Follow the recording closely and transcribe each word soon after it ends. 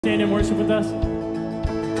Stand and worship with us.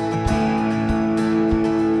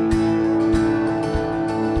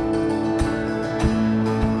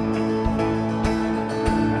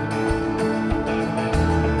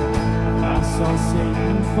 I saw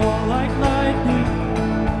Satan fall like lightning.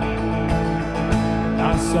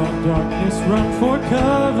 I saw darkness run for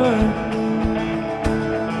cover.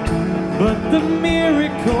 But the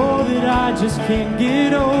miracle that I just can't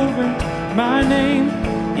get over, my name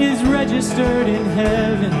is registered in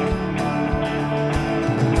heaven.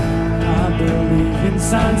 I believe in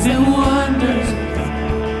signs and wonders.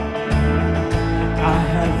 I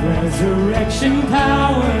have resurrection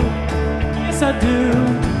power. Yes, I do.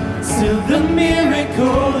 Still the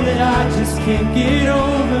miracle that I just can't get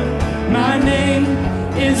over, my name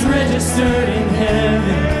is registered in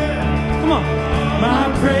heaven. Come on. My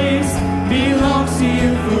praise belongs to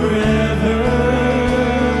you forever.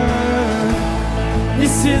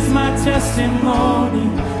 This is my testimony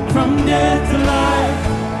from death to life.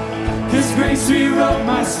 'Cause grace rewrote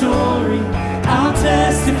my story. I'll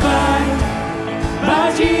testify.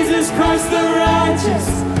 By Jesus Christ the righteous,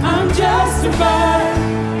 I'm justified.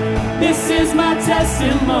 This is my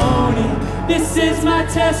testimony. This is my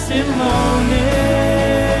testimony.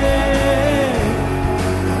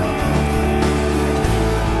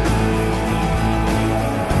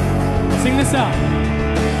 Sing this out.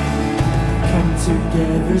 Come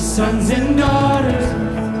together, sons and daughters,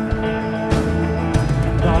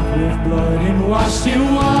 bought with blood and washed in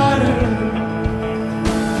water,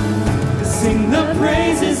 to sing the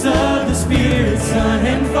praises of the Spirit, Son,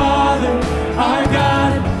 and Father. Our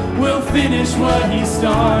God will finish what He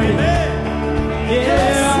started.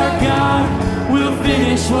 Yeah, our God will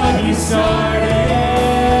finish what He started.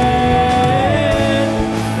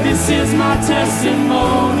 This is my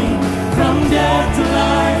testimony from death to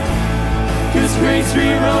life. 'Cause grace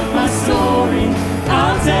rewrote my story.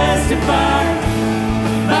 I'll testify.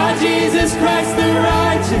 By Jesus Christ the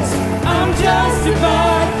righteous, I'm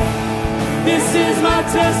justified. This is my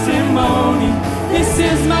testimony. This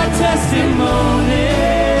is my testimony.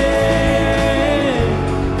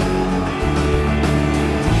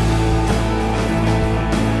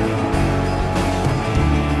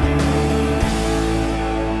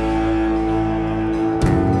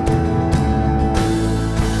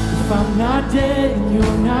 I'm not dead and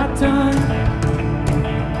you're not done.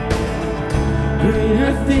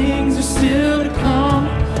 Greater things are still to come.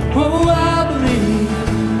 Oh, I believe.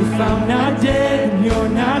 If I'm not dead and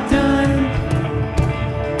you're not done,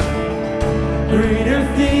 greater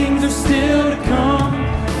things are still to come.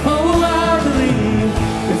 Oh, I believe.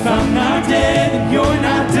 If I'm not dead and you're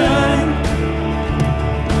not done,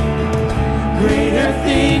 greater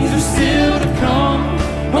things are still to come.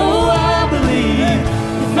 Oh, I believe.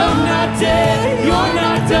 If I'm not dead, you're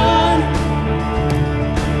not done.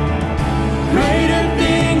 Greater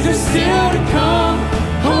things are still to come.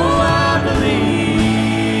 Oh, I believe.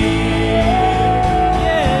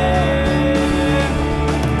 Yeah.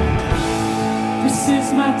 This is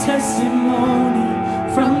my testimony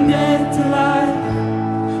from death to life.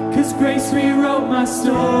 'Cause grace rewrote my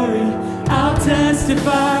story. I'll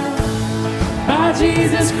testify. By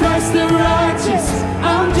Jesus Christ the righteous,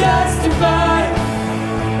 I'm justified.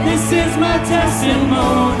 This is my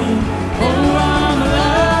testimony. Oh, I'm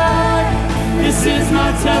alive. This is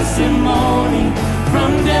my testimony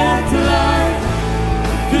from death to life.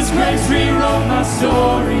 'Cause grace rewrote my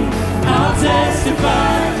story. I'll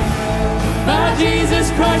testify. By Jesus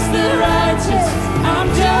Christ the righteous, I'm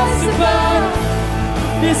justified.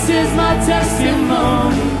 This is my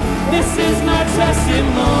testimony. This is my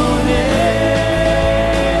testimony.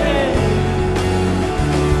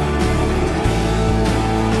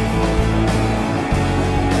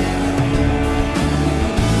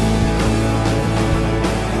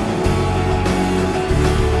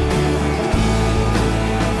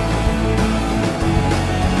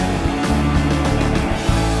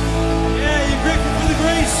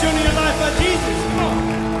 Your life by Jesus. Come on.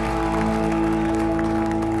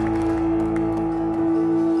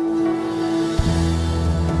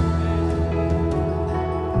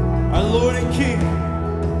 Our Lord and King,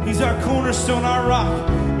 He's our cornerstone, our rock.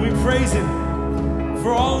 We praise Him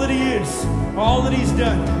for all that He is, all that He's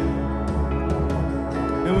done.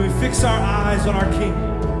 And we fix our eyes on our King.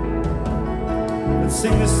 Let's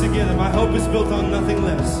sing this together. My hope is built on nothing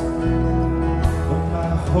less. But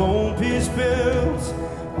my hope is built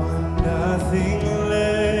on nothing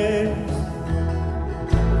less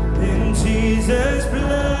than Jesus'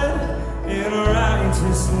 blood and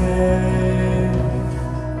righteousness.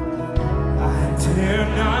 I dare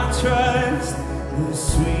not trust the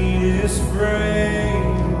sweetest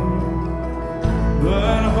frame,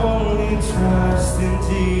 but only trust in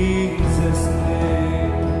Jesus'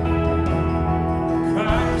 name.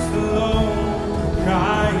 Christ alone,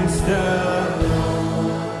 Christ alone,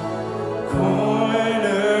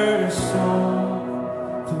 cornerstone,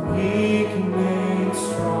 the weak made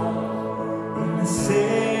strong in the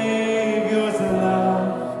Savior's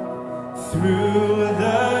love through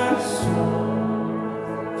the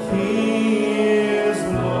storm. He is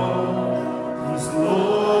Lord, He's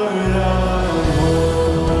Lord of all.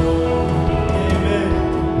 Amen.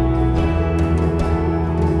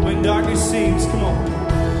 When darkness seems, come on.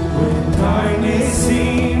 When darkness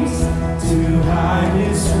seems to hide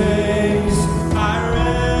His face, I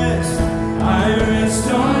rest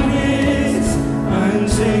on His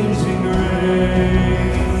unchanging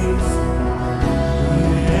grace.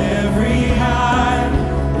 In every high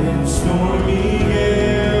and stormy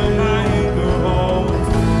gale, my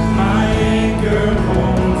anchor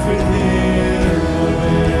holds within the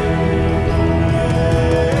veil.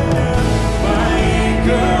 My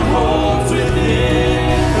anchor holds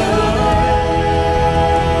within the veil.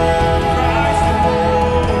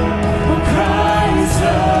 Christ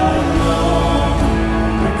alone,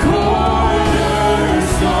 the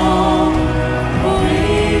cornerstone, we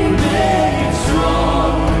made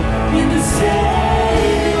strong in the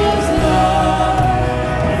Savior's love.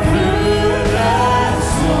 Through the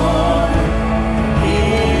storm, He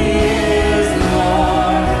is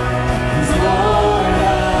Lord, He's Lord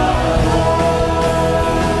of all.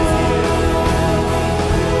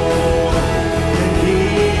 And He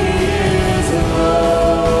is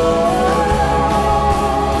Lord,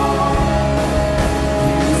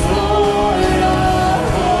 He's Lord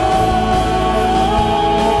of all.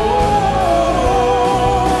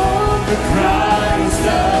 The Christ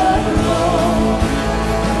alone,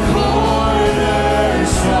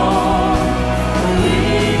 cornerstone, we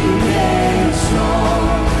made strong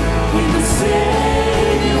in the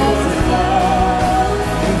Savior's love.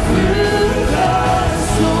 And through the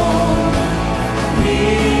storm, He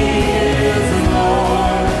is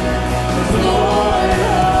Lord, He's Lord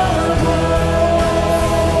of all.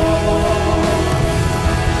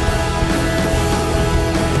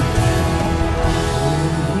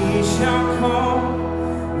 He shall come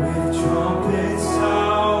with trumpet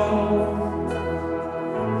sound.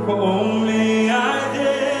 For only I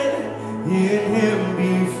did in Him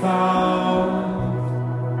be found,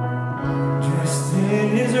 dressed in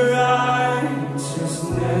His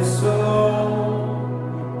righteousness alone,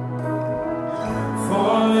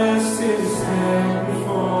 faultless to stand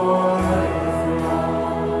before the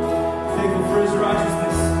throne. Thankful for His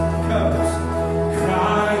righteousness, covers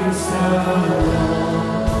Christ alone,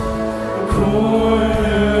 the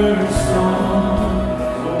cornerstone,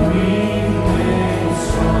 we made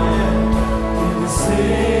strong in the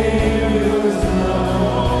Savior's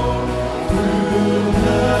love. Through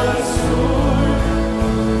the storm,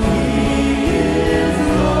 He is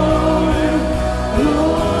Lord,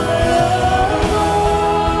 Lord of all.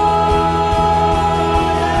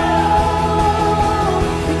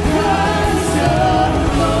 Christ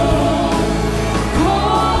alone,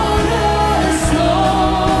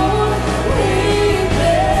 cornerstone, we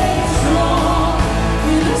made strong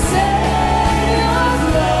in the Savior's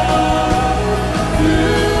love.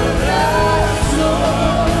 Through the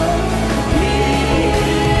storm, He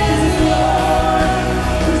is Lord,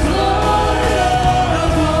 He's Lord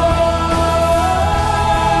of all.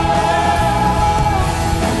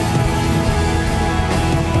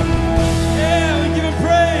 Yeah, we give Him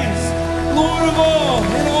praise, Lord of all,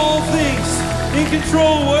 in all things, in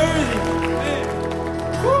control, worthy. Man.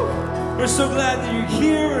 Woo. We're so glad that you're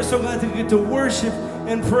here. We're so glad that we get to worship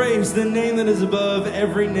and praise the name that is above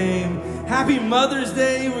every name. Happy Mother's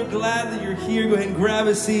Day. We're glad that you're here. Go ahead and grab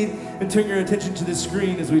a seat and turn your attention to the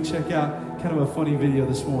screen as we check out kind of a funny video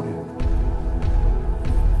this morning.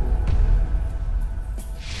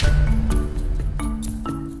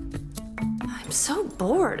 I'm so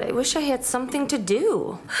bored. I wish I had something to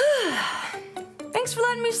do. Thanks for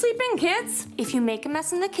letting me sleep in, kids. If you make a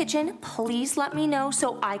mess in the kitchen, please let me know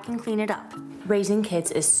so I can clean it up. Raising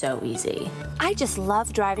kids is so easy. I just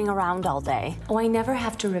love driving around all day. Oh, I never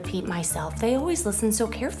have to repeat myself. They always listen so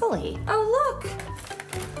carefully. Oh, look.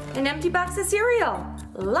 An empty box of cereal.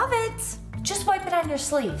 Love it. Just wipe it on your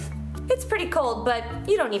sleeve. It's pretty cold, but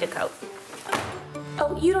you don't need a coat.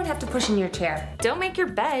 Oh, you don't have to push in your chair. Don't make your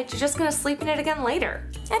bed. You're just gonna sleep in it again later.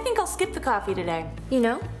 I think I'll skip the coffee today. You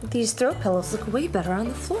know, these throw pillows look way better on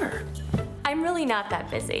the floor. I'm really not that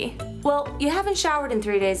busy. Well, you haven't showered in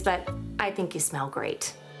 3 days, but I think you smell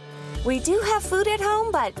great. We do have food at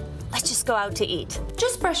home, but let's just go out to eat.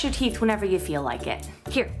 Just brush your teeth whenever you feel like it.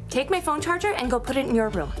 Here, take my phone charger and go put it in your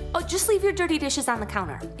room. Oh, just leave your dirty dishes on the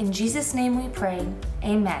counter. In Jesus' name we pray,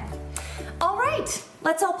 amen. All right,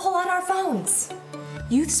 let's all pull out our phones.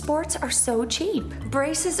 Youth sports are so cheap.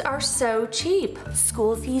 Braces are so cheap.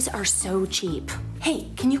 School fees are so cheap. Hey,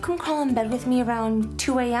 can you come crawl in bed with me around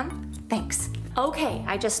 2 a.m.? Thanks. Okay,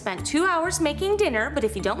 I just spent 2 hours making dinner, but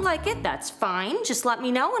if you don't like it, that's fine. Just let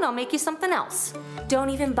me know and I'll make you something else. Don't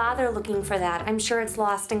even bother looking for that. I'm sure it's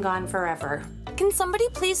lost and gone forever. Can somebody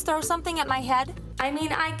please throw something at my head? I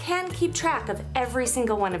mean, I can keep track of every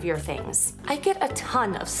single one of your things. I get a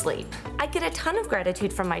ton of sleep. I get a ton of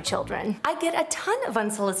gratitude from my children. I get a ton of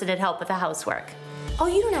unsolicited help with the housework. Oh,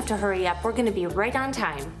 you don't have to hurry up. We're gonna be right on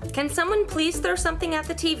time. Can someone please throw something at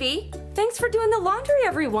the TV? Thanks for doing the laundry,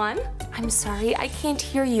 everyone. I'm sorry, I can't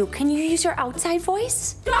hear you. Can you use your outside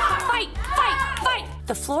voice? Fight, fight, fight!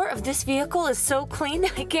 The floor of this vehicle is so clean,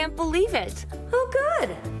 I can't believe it. Oh,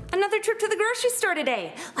 good. Another trip to the grocery store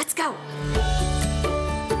today. Let's go.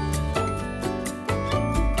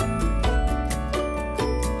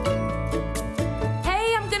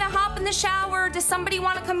 Hey, I'm gonna hop in the shower. Does somebody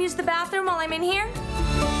want to come use the bathroom while I'm in here?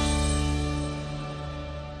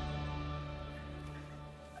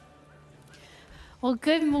 Well,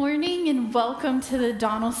 good morning and welcome to the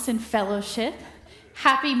Donaldson Fellowship.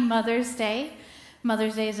 Happy Mother's Day.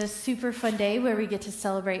 Mother's Day is a super fun day where we get to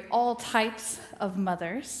celebrate all types of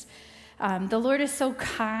mothers. The Lord is so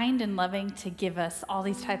kind and loving to give us all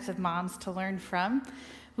these types of moms to learn from.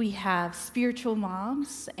 We have spiritual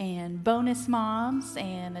moms and bonus moms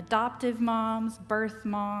and adoptive moms, birth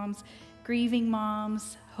moms, grieving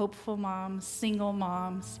moms, hopeful moms, single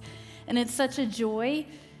moms. And it's such a joy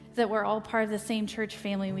that we're all part of the same church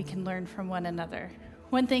family and we can learn from one another.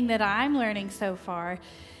 One thing that I'm learning so far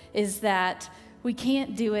is that we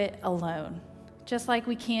can't do it alone, just like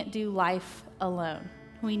we can't do life alone.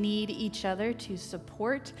 We need each other to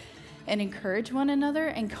support and encourage one another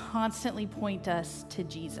and constantly point us to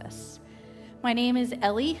Jesus. My name is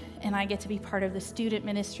Ellie, and I get to be part of the student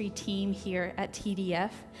ministry team here at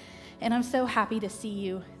TDF, and I'm so happy to see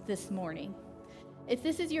you this morning. If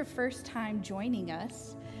this is your first time joining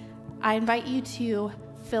us, I invite you to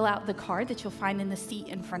fill out the card that you'll find in the seat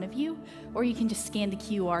in front of you, or you can just scan the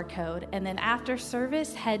QR code. And then after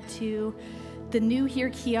service, head to the New Here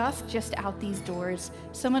kiosk just out these doors.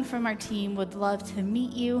 Someone from our team would love to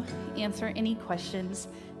meet you, answer any questions,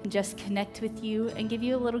 and just connect with you and give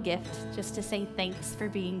you a little gift just to say thanks for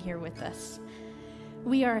being here with us.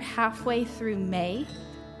 We are halfway through May,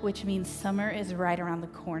 which means summer is right around the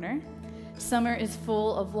corner. Summer is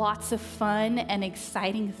full of lots of fun and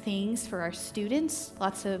exciting things for our students,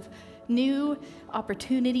 lots of new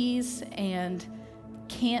opportunities and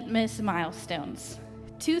can't miss milestones.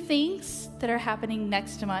 Two things that are happening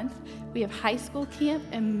next month. We have high school camp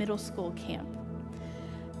and middle school camp.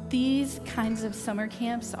 These kinds of summer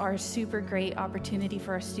camps are a super great opportunity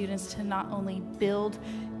for our students to not only build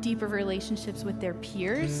deeper relationships with their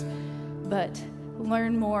peers, but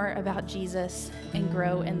learn more about Jesus and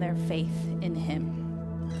grow in their faith in Him.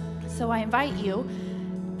 So I invite you,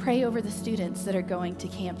 pray over the students that are going to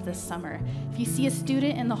camp this summer. If you see a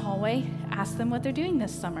student in the hallway, ask them what they're doing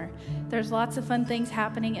this summer. There's lots of fun things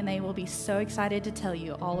happening and they will be so excited to tell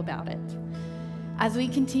you all about it. As we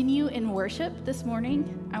continue in worship this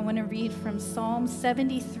morning, I want to read from Psalm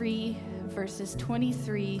 73, verses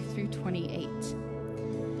 23 through 28.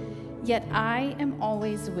 Yet I am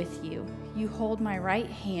always with you. You hold my right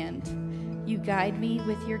hand. You guide me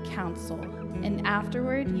with your counsel, and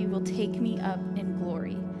afterward you will take me up in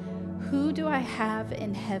glory. Who do I have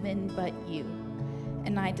in heaven but you?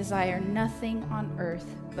 And I desire nothing on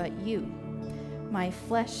earth but you. My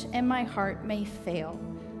flesh and my heart may fail,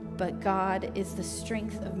 but God is the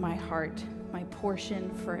strength of my heart, my portion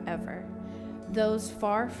forever. Those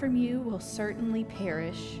far from you will certainly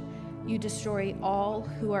perish. You destroy all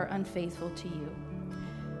who are unfaithful to you.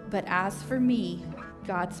 But as for me,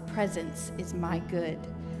 God's presence is my good.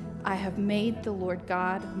 I have made the Lord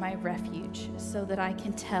God my refuge so that I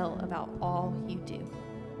can tell about all you do.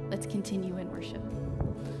 Let's continue in worship.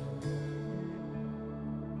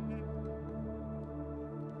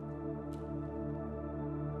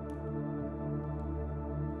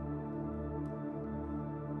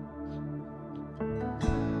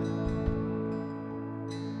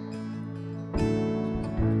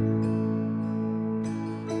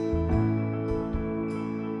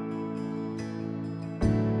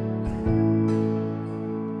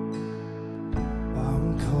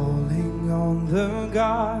 The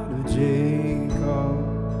God of Jacob,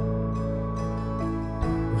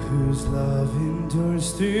 whose love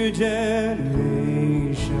endures through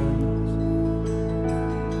generations.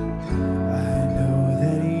 I know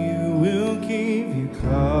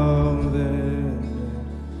covenant.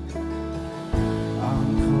 I'm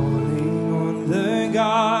calling on the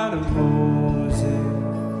God of Moses,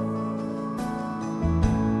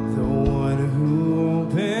 the one who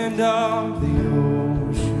opened up the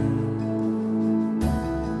ocean.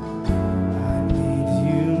 I need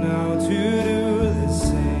you now to do the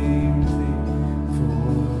same thing for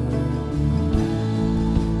me.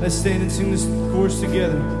 Let's stand and sing this chorus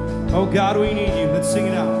together. Oh God, we need you. Let's sing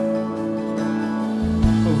it out.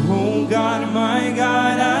 Oh God, my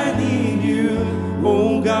God, I need you.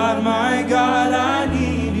 Oh God, my God, I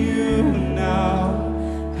need you now.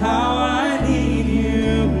 How I need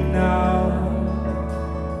you now.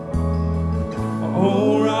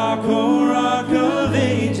 Oh rock of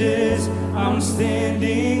ages, I'm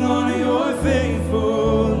standing on your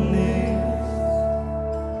faithfulness.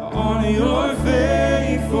 On your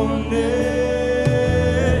faithfulness.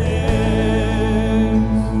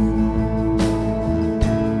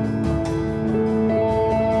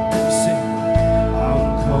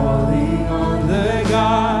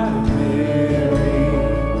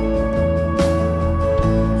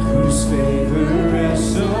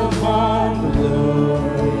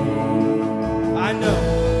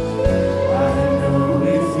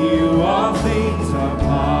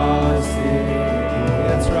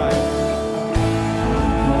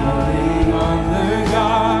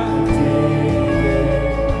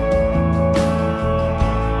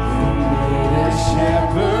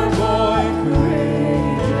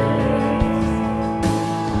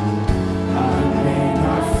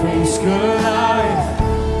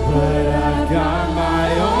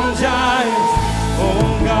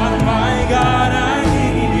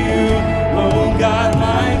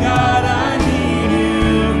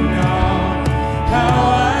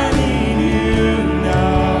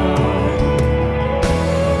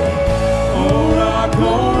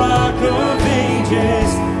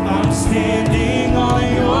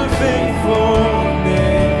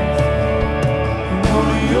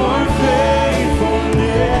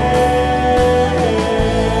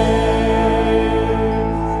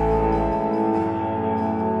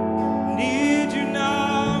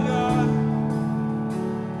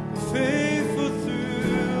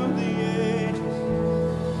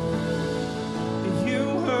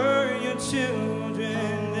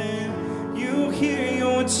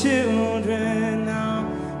 Children now,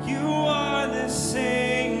 you are the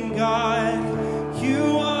same God.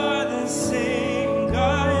 You are the same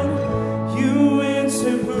God. You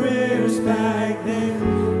answered prayers back then,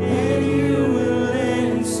 and you will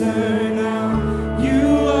answer now.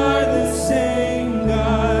 You are the same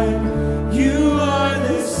God. You are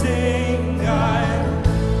the same God.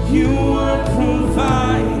 You are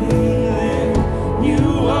providing then.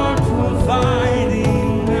 You are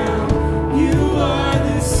providing now. You are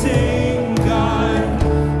the same God.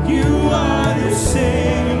 You are the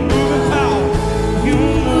same. Move in power. You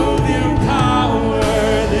move in power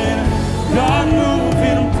then. God move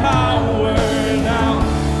in power now.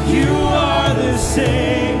 You are the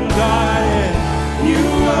same God. You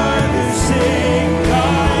are the same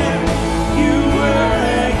God. You were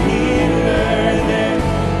a healer then.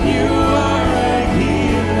 You are a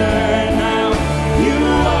healer now. You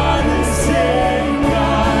are the same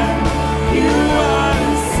God. You are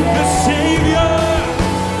the Savior.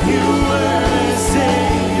 You were a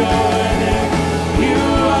Savior then. You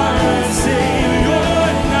are a Savior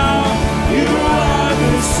now. You are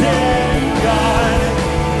the same God.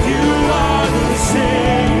 You are the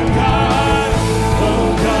same God. Oh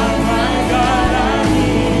God, my God, I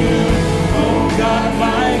need you. Oh God,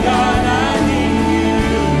 my God, I need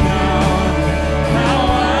you now. How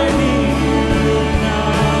I need you now.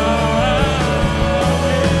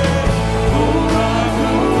 Oh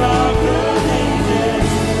rock of ages,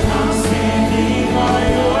 I'm standing on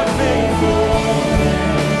your faithfulness.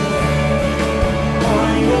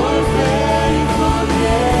 On your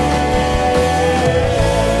faithfulness.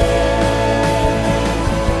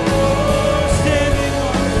 Standing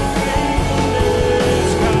on your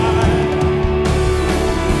faithfulness, God.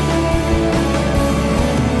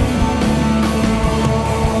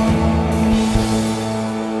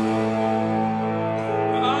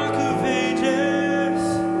 Rock of ages,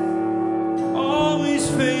 always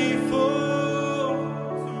faithful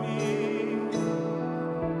to me.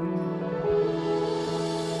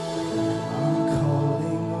 I'm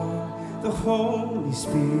calling on the Holy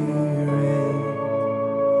Spirit.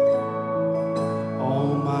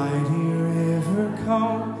 Almighty river,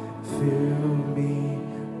 come fill me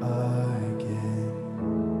again.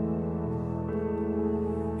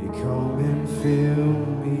 You come and fill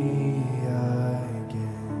me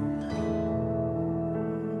again.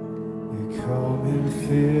 You come and fill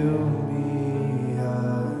fill me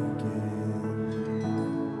again.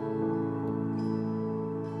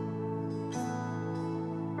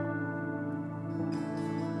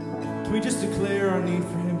 Can we just declare our need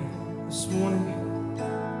for him this morning?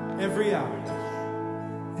 Every hour.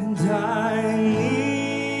 And I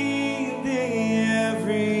need thee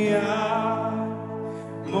every hour,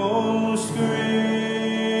 most gracious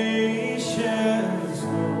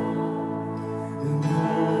Lord. And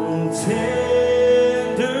no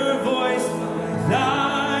tender voice like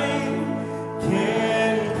thine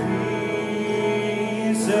can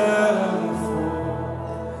please afford.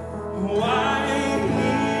 Oh, I need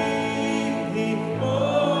thee,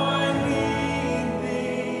 oh, I need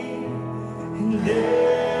thee, and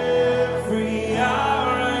every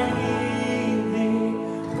hour I need thee.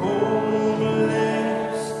 Oh,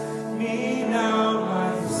 bless me now,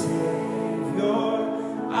 my Savior.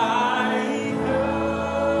 I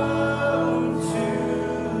come to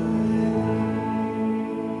thee.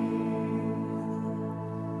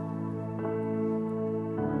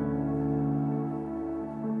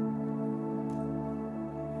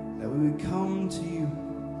 That we would come to you,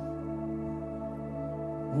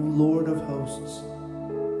 O Lord of hosts.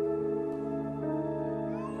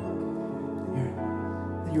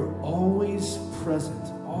 You're always present,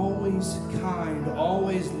 always kind,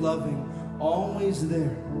 always loving, always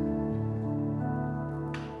there.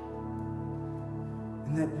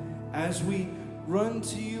 And that as we run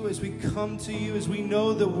to you, as we come to you, as we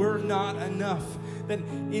know that we're not enough, that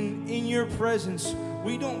in your presence,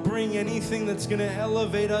 we don't bring anything that's going to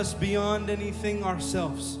elevate us beyond anything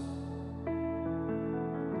ourselves.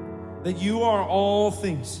 That you are all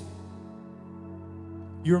things.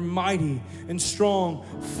 You're mighty and strong,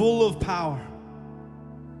 full of power.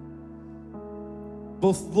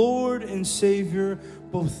 Both Lord and Savior,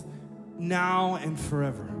 both now and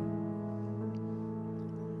forever.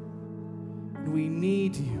 And we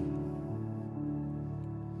need you.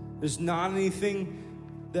 There's not anything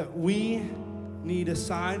that we need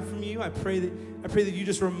aside from you. I pray that you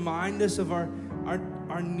just remind us of our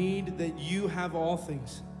need, that you have all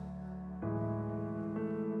things.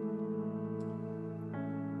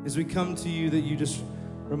 As we come to you, that you just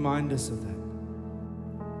remind us of that.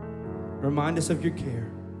 Remind us of your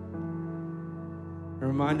care. And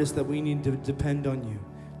remind us that we need to depend on you,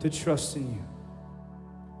 to trust in you.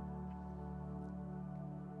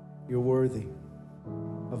 You're worthy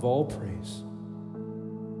of all praise.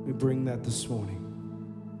 We bring that this morning.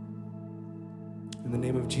 In the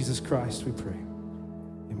name of Jesus Christ, we pray.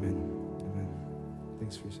 Amen. Amen.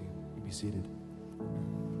 Thanks for singing. You be seated.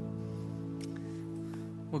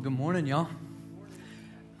 Well, good morning, y'all.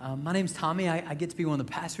 My name's Tommy. I get to be one of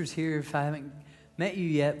the pastors here if I haven't met you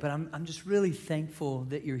yet, but I'm just really thankful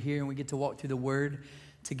that you're here and we get to walk through the Word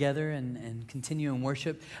together and continue in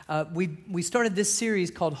worship. We started this series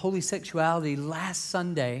called Holy Sexuality last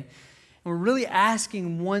Sunday, and we're really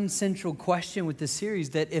asking one central question with this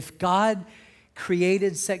series, that if God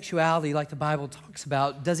created sexuality like the Bible talks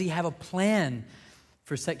about, does he have a plan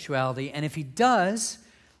for sexuality? And if he does,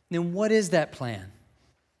 then what is that plan?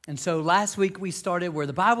 And so last week we started where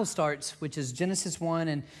the Bible starts, which is Genesis 1,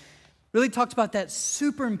 and really talked about that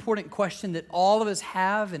super important question that all of us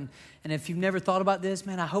have. And if you've never thought about this,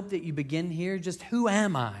 man, I hope that you begin here. Just who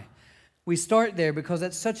am I? We start there because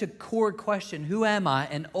that's such a core question. Who am I?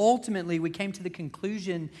 And ultimately we came to the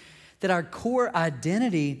conclusion that our core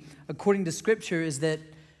identity, according to Scripture, is that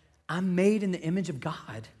I'm made in the image of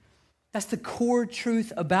God. That's the core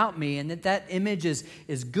truth about me, and that image is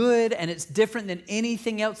good, and it's different than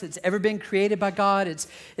anything else that's ever been created by God.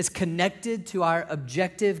 It's connected to our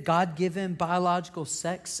objective, God-given biological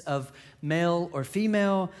sex of male or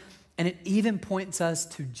female, and it even points us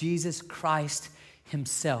to Jesus Christ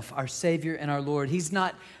himself, our Savior and our Lord. He's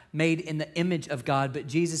not made in the image of God, but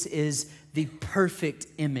Jesus is the perfect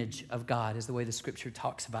image of God, is the way the Scripture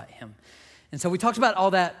talks about him. And so we talked about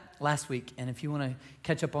all that last week, and if you want to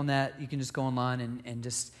catch up on that, you can just go online and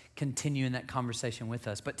just continue in that conversation with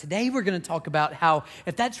us. But today we're going to talk about how,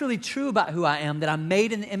 if that's really true about who I am, that I'm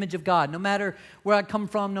made in the image of God, no matter where I come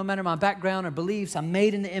from, no matter my background or beliefs, I'm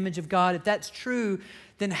made in the image of God. If that's true,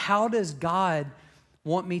 then how does God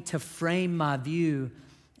want me to frame my view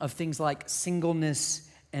of things like singleness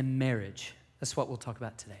and marriage? That's what we'll talk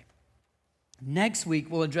about today. Next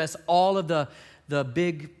week, we'll address all of the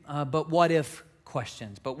big but what if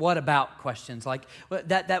questions. But what about questions? Like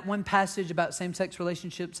that one passage about same-sex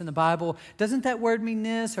relationships in the Bible, doesn't that word mean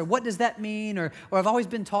this? Or what does that mean? Or I've always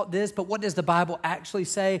been taught this, but what does the Bible actually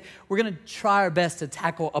say? We're going to try our best to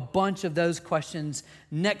tackle a bunch of those questions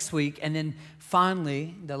next week. And then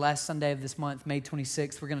finally, the last Sunday of this month, May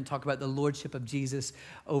 26th, we're going to talk about the lordship of Jesus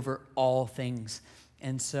over all things.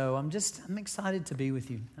 And so I'm excited to be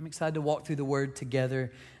with you. I'm excited to walk through the Word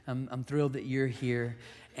together. I'm thrilled that you're here.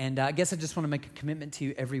 And I guess I just want to make a commitment to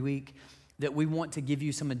you every week that we want to give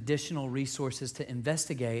you some additional resources to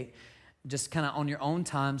investigate just kind of on your own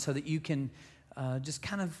time so that you can just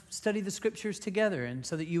kind of study the Scriptures together and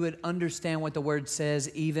so that you would understand what the Word says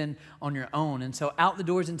even on your own. And so out the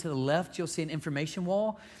doors and to the left, you'll see an information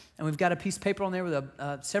wall. And we've got a piece of paper on there with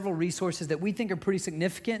several resources that we think are pretty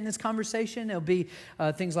significant in this conversation. There'll be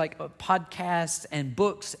things like podcasts and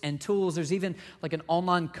books and tools. There's even like an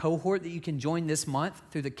online cohort that you can join this month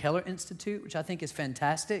through the Keller Institute, which I think is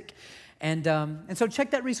fantastic. And so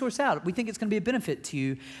check that resource out. We think it's going to be a benefit to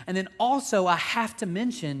you. And then also I have to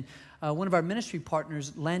mention one of our ministry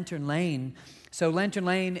partners, Lantern Lane. So Lantern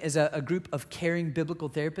Lane is a group of caring biblical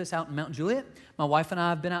therapists out in Mount Juliet. My wife and I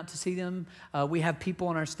have been out to see them. We have people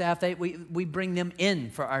on our staff. We bring them in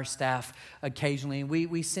for our staff occasionally.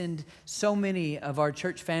 We send so many of our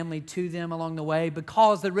church family to them along the way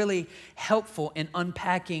because they're really helpful in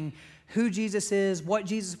unpacking who Jesus is, what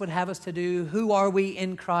Jesus would have us to do, who are we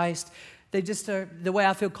in Christ. They just are, the way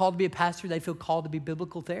I feel called to be a pastor, they feel called to be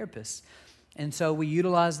biblical therapists. And so we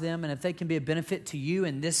utilize them, and if they can be a benefit to you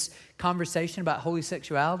in this conversation about holy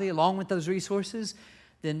sexuality, along with those resources,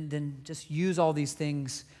 then just use all these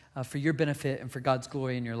things for your benefit and for God's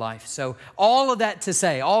glory in your life. So all of that to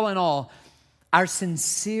say, all in all, our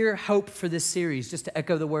sincere hope for this series, just to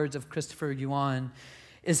echo the words of Christopher Yuan,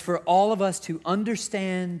 is for all of us to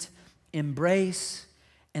understand, embrace,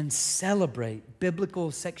 and celebrate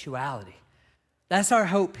biblical sexuality. That's our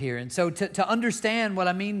hope here. And so to understand what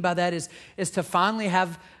I mean by that is to finally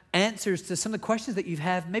have answers to some of the questions that you've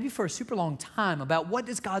had maybe for a super long time about what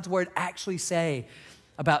does God's Word actually say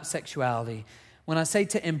about sexuality. When I say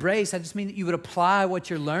to embrace, I just mean that you would apply what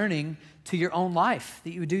you're learning to your own life,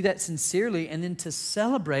 that you would do that sincerely. And then to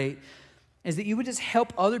celebrate is that you would just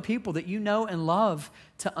help other people that you know and love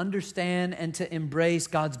to understand and to embrace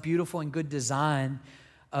God's beautiful and good design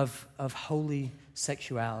of holy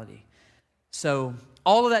sexuality. So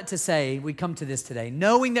all of that to say, we come to this today.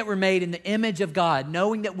 Knowing that we're made in the image of God,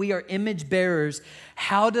 knowing that we are image bearers,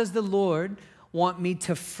 how does the Lord want me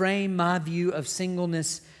to frame my view of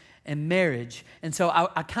singleness and marriage? And so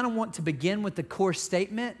I kind of want to begin with the core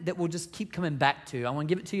statement that we'll just keep coming back to. I want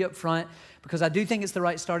to give it to you up front because I do think it's the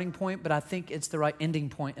right starting point, but I think it's the right ending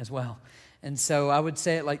point as well. And so I would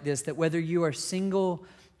say it like this, that whether you are single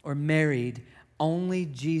or married, only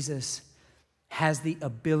Jesus has the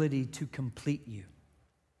ability to complete you.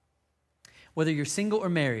 Whether you're single or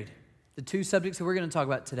married, the two subjects that we're going to talk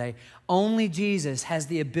about today, only Jesus has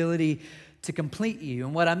the ability to complete you.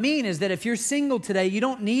 And what I mean is that if you're single today, you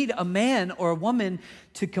don't need a man or a woman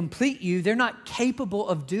to complete you. They're not capable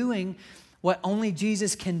of doing what only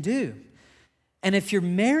Jesus can do. And if you're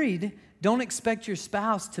married, don't expect your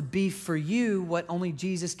spouse to be for you what only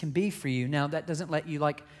Jesus can be for you. Now, that doesn't let you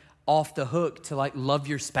off the hook to love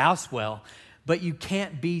your spouse well. But you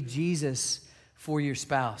can't be Jesus for your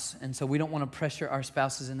spouse. And so we don't want to pressure our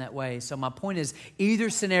spouses in that way. So my point is,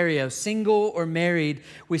 either scenario, single or married,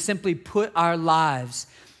 we simply put our lives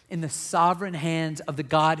in the sovereign hands of the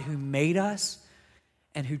God who made us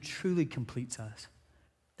and who truly completes us.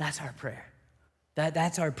 That's our prayer.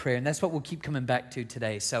 That's our prayer. And that's what we'll keep coming back to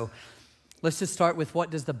today. So let's just start with,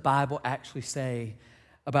 what does the Bible actually say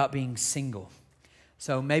about being single?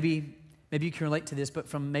 So maybe you can relate to this, but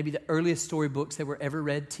from maybe the earliest storybooks that were ever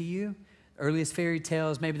read to you, earliest fairy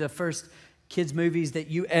tales, maybe the first kids' movies that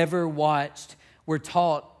you ever watched were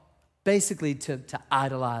taught basically to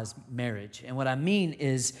idolize marriage. And what I mean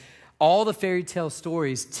is all the fairy tale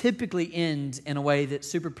stories typically end in a way that's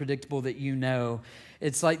super predictable that you know.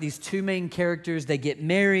 It's like these two main characters, they get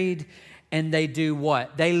married and they do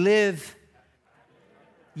what? They live.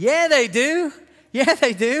 Yeah, they do. Yeah,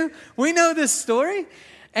 they do. We know this story.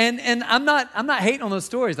 And I'm not hating on those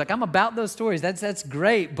stories. I'm about those stories. That's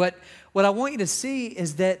great. But what I want you to see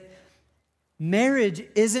is that marriage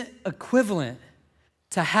isn't equivalent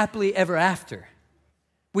to happily ever after.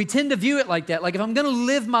 We tend to view it like that. If I'm going to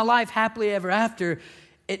live my life happily ever after,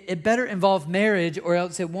 it better involve marriage or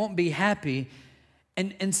else it won't be happy.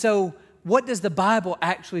 And so what does the Bible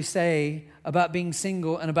actually say about being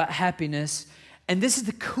single and about happiness? And this is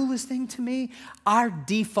the coolest thing to me. Our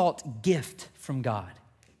default gift from God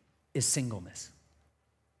is singleness.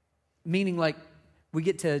 Meaning we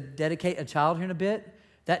get to dedicate a child here in a bit.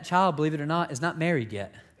 That child, believe it or not, is not married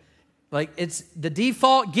yet. Like, it's the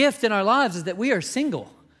default gift in our lives is that we are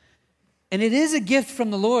single. And it is a gift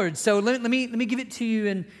from the Lord. So let me give it to you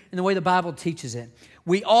in the way the Bible teaches it.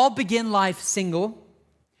 We all begin life single.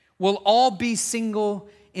 We'll all be single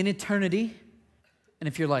in eternity. And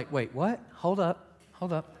if you're like, wait, what? Hold up.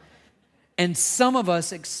 And some of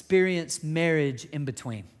us experience marriage in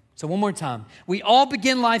between. So one more time. We all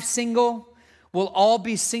begin life single. We'll all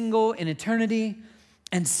be single in eternity.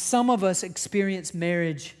 And some of us experience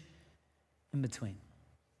marriage in between.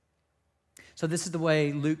 So this is the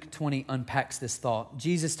way Luke 20 unpacks this thought.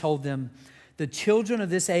 Jesus told them, the children of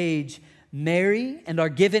this age marry and are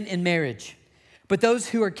given in marriage. But those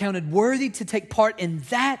who are counted worthy to take part in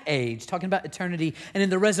that age, talking about eternity, and in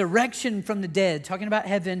the resurrection from the dead, talking about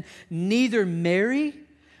heaven, neither marry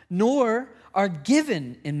nor are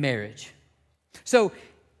given in marriage. So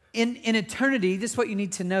in eternity, this is what you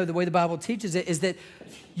need to know, the way the Bible teaches it, is that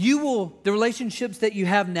the relationships that you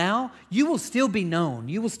have now, you will still be known.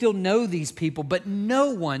 You will still know these people, but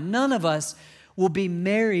none of us will be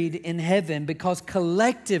married in heaven, because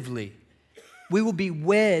collectively we will be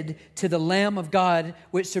wed to the Lamb of God,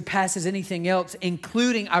 which surpasses anything else,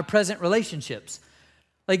 including our present relationships.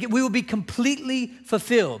 Like, we will be completely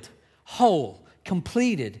fulfilled, whole,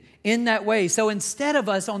 completed in that way. So instead of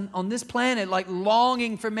us on this planet like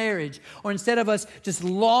longing for marriage, or instead of us just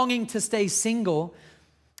longing to stay single,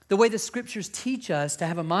 the way the scriptures teach us to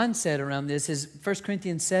have a mindset around this is 1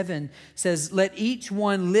 Corinthians 7 says, let each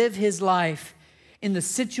one live his life in the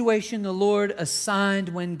situation the Lord assigned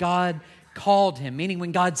when God called him, meaning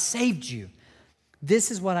when God saved you.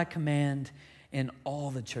 This is what I command in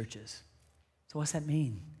all the churches. So what's that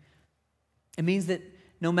mean? It means that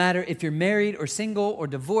no matter if you're married or single or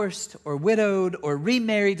divorced or widowed or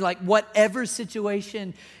remarried, like whatever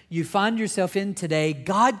situation you find yourself in today,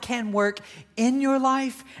 God can work in your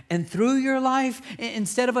life and through your life.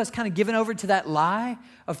 Instead of us kind of giving over to that lie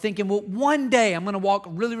of thinking, well, one day I'm going to walk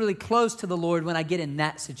really, really close to the Lord when I get in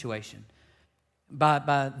that situation.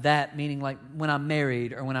 By that meaning like when I'm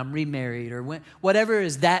married or when I'm remarried or whatever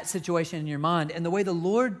is that situation in your mind. And the way the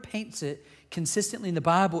Lord paints it consistently in the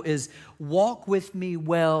Bible is walk with me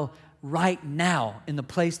well right now in the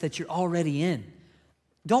place that you're already in.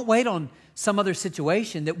 Don't wait on some other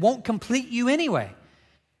situation that won't complete you anyway,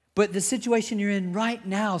 but the situation you're in right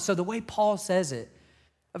now. So the way Paul says it,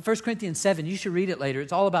 1 Corinthians 7, you should read it later.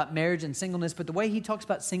 It's all about marriage and singleness, but the way he talks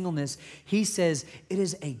about singleness, he says it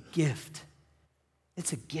is a gift.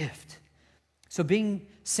 It's a gift. So being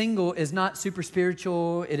single is not super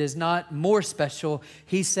spiritual. It is not more special.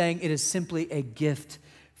 He's saying it is simply a gift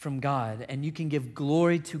from God, and you can give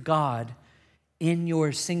glory to God in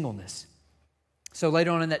your singleness. So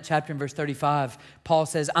later on in that chapter in verse 35, Paul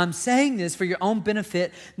says, I'm saying this for your own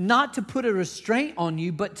benefit, not to put a restraint on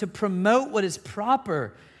you, but to promote what is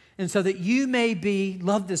proper, and so that you may be,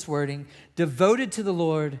 love this wording, devoted to the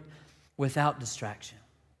Lord without distraction.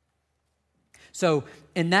 So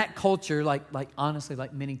in that culture, like honestly,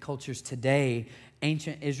 like many cultures today,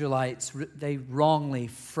 ancient Israelites, they wrongly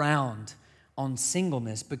frowned on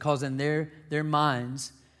singleness because in their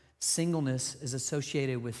minds, singleness is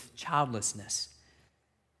associated with childlessness.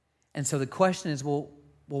 And so the question is, well,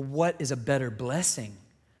 what is a better blessing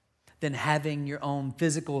than having your own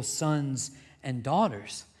physical sons and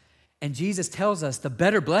daughters? And Jesus tells us the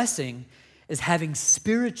better blessing is having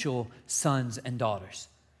spiritual sons and daughters.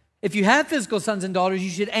 If you have physical sons and daughters,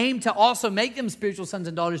 you should aim to also make them spiritual sons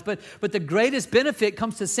and daughters. But the greatest benefit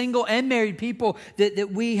comes to single and married people,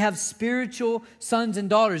 that we have spiritual sons and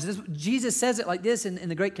daughters. Jesus says it like this in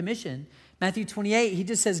the Great Commission. Matthew 28, he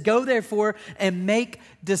just says, go therefore and make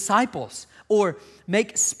disciples, or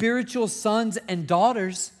make spiritual sons and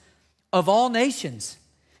daughters of all nations.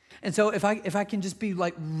 And so if I can just be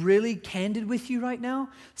like really candid with you right now,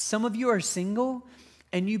 some of you are single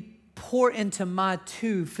and you pour into my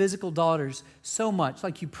two physical daughters so much.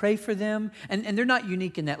 Like you pray for them, and they're not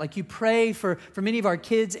unique in that. Like you pray for many of our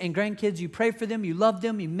kids and grandkids. You pray for them, you love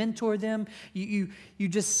them, you mentor them, you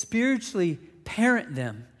just spiritually parent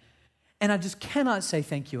them. And I just cannot say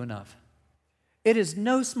thank you enough. It is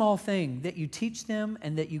no small thing that you teach them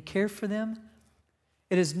and that you care for them.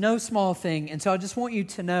 It is no small thing. And so I just want you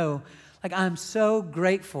to know, like, I'm so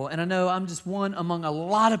grateful, and I know I'm just one among a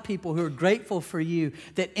lot of people who are grateful for you,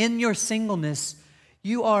 that in your singleness,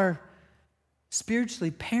 you are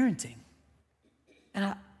spiritually parenting.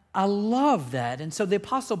 And I love that. And so the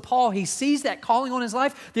Apostle Paul, he sees that calling on his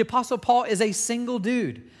life. The Apostle Paul is a single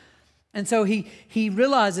dude. And so he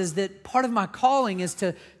realizes that part of my calling is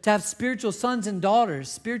to have spiritual sons and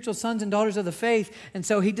daughters of the faith. And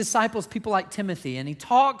so he disciples people like Timothy, and he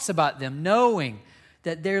talks about them knowing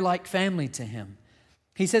that they're like family to him.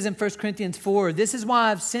 He says in 1 Corinthians 4, "This is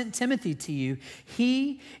why I've sent Timothy to you.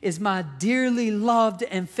 He is my dearly loved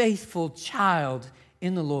and faithful child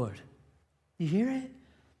in the Lord." You hear it?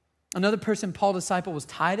 Another person Paul discipled was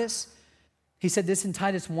Titus. He said this in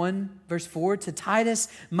Titus 1, verse 4, "To Titus,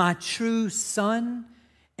 my true son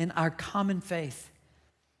in our common faith."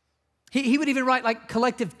 He would even write like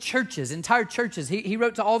collective churches, entire churches. He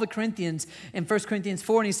wrote to all the Corinthians in 1 Corinthians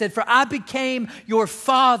 4, and he said, "For I became your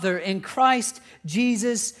father in Christ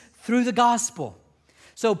Jesus through the gospel."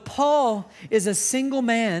 So Paul is a single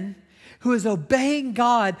man who is obeying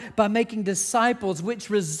God by making disciples, which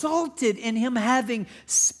resulted in him having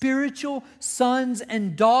spiritual sons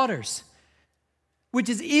and daughters, which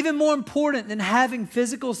is even more important than having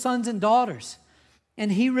physical sons and daughters.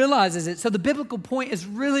 And he realizes it. So the biblical point is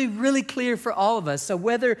really, really clear for all of us. So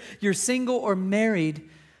whether you're single or married,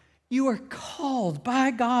 you are called by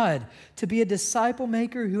God to be a disciple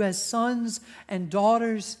maker who has sons and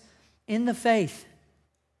daughters in the faith.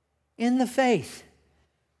 In the faith.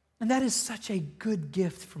 And that is such a good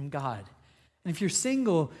gift from God. And if you're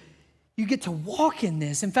single, you get to walk in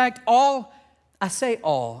this. In fact, I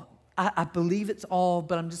believe it's all,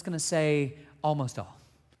 but I'm just going to say almost all.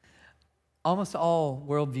 Almost all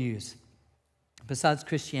worldviews, besides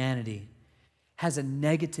Christianity, has a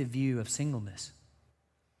negative view of singleness.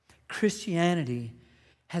 Christianity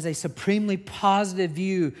has a supremely positive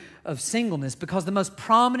view of singleness because the most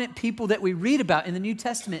prominent people that we read about in the New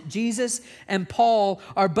Testament, Jesus and Paul,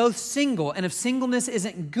 are both single. And if singleness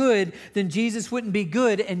isn't good, then Jesus wouldn't be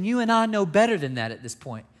good. And you and I know better than that at this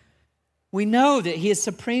point. We know that he is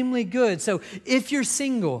supremely good. So if you're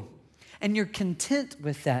single and you're content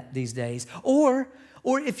with that these days, or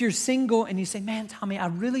if you're single and you say, "Man, Tommy,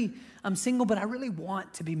 I'm single, but I really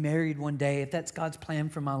want to be married one day if that's God's plan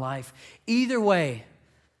for my life." Either way,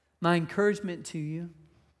 my encouragement to you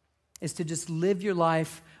is to just live your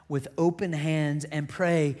life with open hands and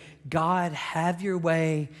pray, "God, have your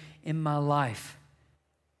way in my life.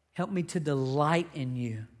 Help me to delight in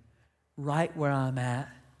you right where I'm at.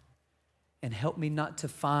 And help me not to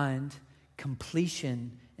find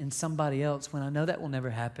completion in somebody else when I know that will never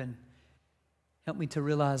happen. Help me to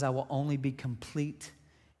realize I will only be complete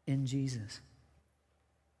in Jesus."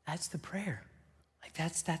 That's the prayer. Like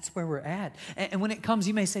that's where we're at. And when it comes,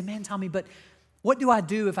 you may say, "Man, Tommy, but what do I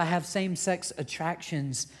do if I have same-sex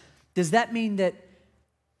attractions? Does that mean that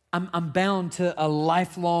I'm bound to a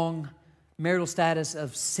lifelong marital status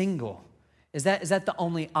of single? Is that the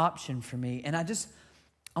only option for me?" And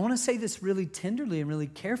I want to say this really tenderly and really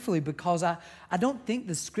carefully because I don't think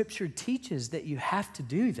the Scripture teaches that you have to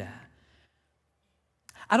do that.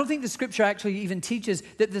 I don't think the Scripture actually even teaches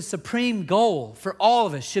that the supreme goal for all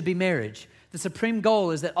of us should be marriage. The supreme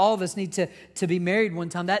goal is that all of us need to be married one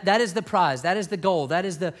time. That is the prize. That is the goal. That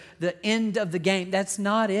is the end of the game. That's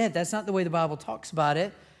not it. That's not the way the Bible talks about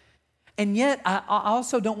it. And yet, I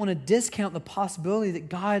also don't want to discount the possibility that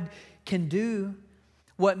God can do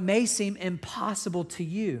what may seem impossible to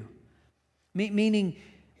you. Meaning,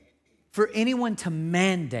 for anyone to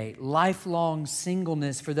mandate lifelong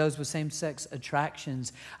singleness for those with same-sex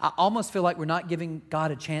attractions, I almost feel like we're not giving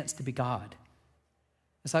God a chance to be God.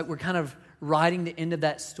 It's like we're kind of writing the end of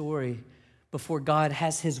that story before God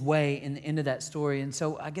has his way in the end of that story. And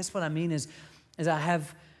so I guess what I mean is I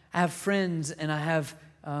have friends and I have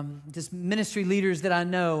just ministry leaders that I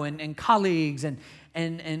know and colleagues and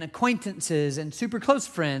acquaintances and super close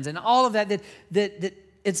friends and all of that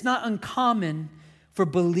it's not uncommon for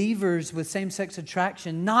believers with same-sex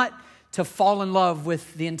attraction not to fall in love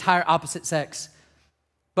with the entire opposite sex,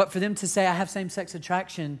 but for them to say, "I have same-sex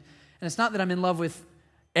attraction," and it's not that I'm in love with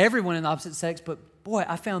everyone in the opposite sex, but boy,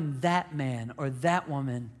 I found that man or that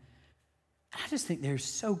woman. I just think they're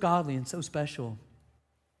so godly and so special.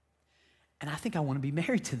 And I think I want to be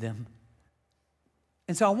married to them.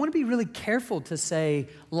 And so I want to be really careful to say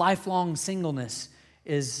lifelong singleness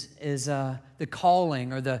is the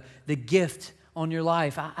calling or the gift on your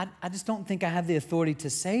life. I just don't think I have the authority to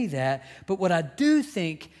say that. But what I do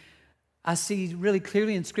think I see really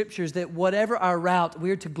clearly in Scripture is that whatever our route,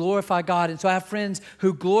 we are to glorify God. And so I have friends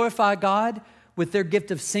who glorify God with their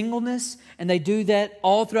gift of singleness, and they do that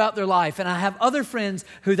all throughout their life. And I have other friends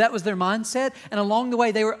who that was their mindset, and along the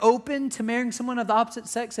way they were open to marrying someone of the opposite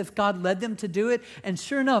sex if God led them to do it. And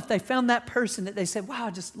sure enough, they found that person that they said, "Wow,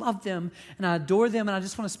 I just love them, and I adore them, and I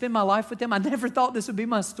just want to spend my life with them. I never thought this would be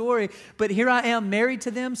my story, but here I am married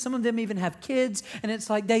to them." Some of them even have kids, and it's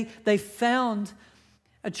like they found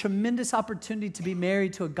a tremendous opportunity to be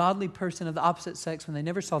married to a godly person of the opposite sex when they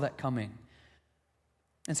never saw that coming.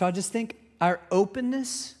 And so I just think our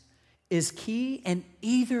openness is key, and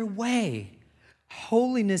either way,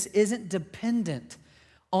 holiness isn't dependent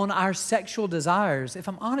on our sexual desires. If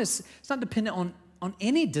I'm honest, it's not dependent on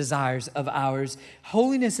any desires of ours.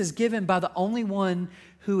 Holiness is given by the only one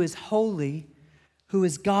who is holy, who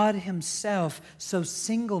is God himself. So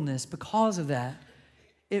singleness, because of that,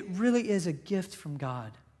 it really is a gift from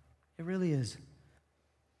God. It really is.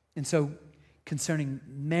 And so concerning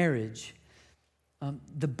marriage,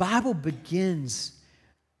 the Bible begins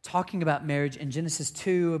talking about marriage in Genesis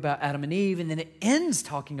 2, about Adam and Eve, and then it ends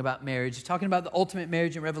talking about marriage, talking about the ultimate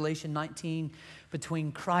marriage in Revelation 19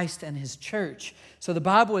 between Christ and his church. So the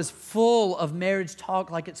Bible is full of marriage talk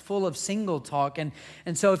like it's full of single talk. And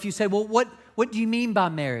so if you say, well, what do you mean by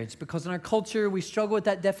marriage? Because in our culture, we struggle with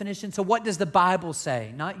that definition. So what does the Bible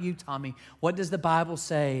say? Not you, Tommy. What does the Bible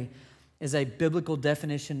say is a biblical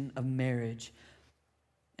definition of marriage?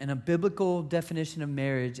 And a biblical definition of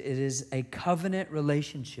marriage, it is a covenant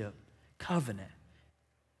relationship,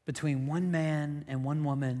 between one man and one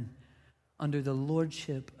woman under the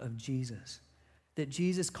lordship of Jesus. That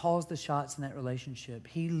Jesus calls the shots in that relationship.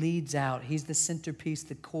 He leads out. He's the centerpiece,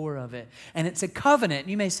 the core of it. And it's a covenant. And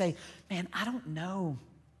you may say, man, I don't know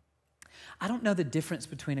the difference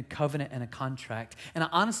between a covenant and a contract. And I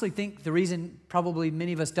honestly think the reason probably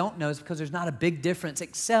many of us don't know is because there's not a big difference,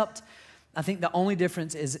 except I think the only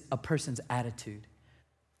difference is a person's attitude.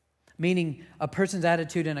 Meaning a person's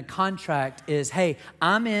attitude in a contract is, hey,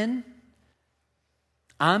 I'm in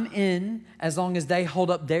as long as they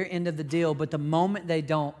hold up their end of the deal, but the moment they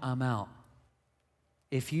don't, I'm out.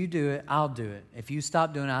 If you do it, I'll do it. If you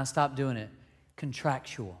stop doing it, I'll stop doing it.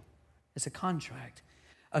 Contractual. It's a contract.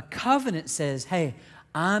 A covenant says, hey,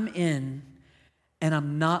 I'm in and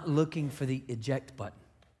I'm not looking for the eject button.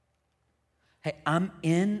 Hey, I'm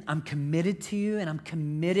in, I'm committed to you, and I'm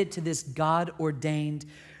committed to this God-ordained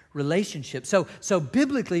relationship. So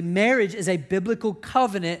biblically, marriage is a biblical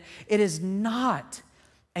covenant. It is not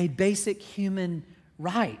a basic human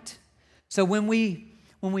right. So when we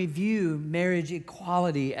view marriage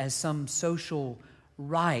equality as some social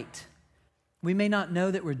right, we may not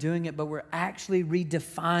know that we're doing it, but we're actually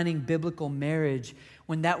redefining biblical marriage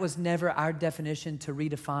when that was never our definition to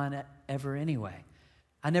redefine it ever anyway.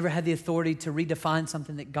 I never had the authority to redefine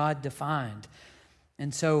something that God defined.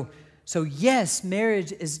 And so yes,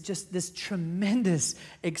 marriage is just this tremendous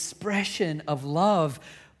expression of love.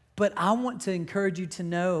 But I want to encourage you to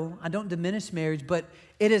know, I don't diminish marriage, but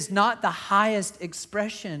it is not the highest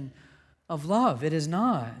expression of love. It is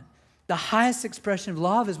not. The highest expression of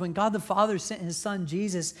love is when God the Father sent his Son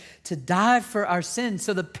Jesus to die for our sins.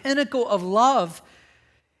 So the pinnacle of love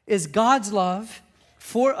is God's love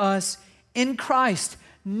for us in Christ.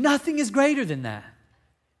 Nothing is greater than that.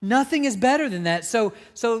 Nothing is better than that. So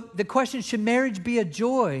the question, should marriage be a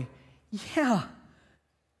joy? Yeah.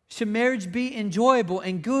 Should marriage be enjoyable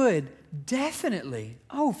and good? Definitely.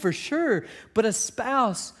 Oh, for sure. But a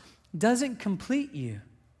spouse doesn't complete you.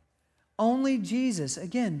 Only Jesus,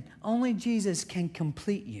 again, only Jesus can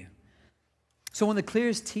complete you. So one of the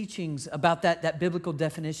clearest teachings about that biblical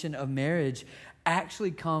definition of marriage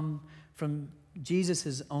actually come from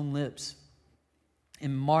Jesus' own lips.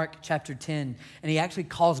 In Mark chapter 10, and he actually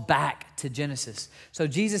calls back to Genesis. So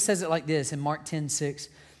Jesus says it like this in Mark 10:6.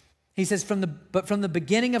 He says, from the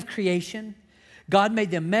beginning of creation, God made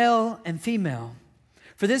them male and female.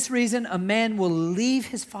 For this reason, a man will leave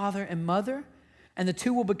his father and mother, and the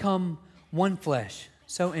two will become one flesh.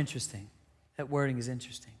 So interesting. That wording is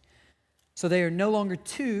interesting. So they are no longer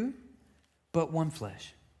two, but one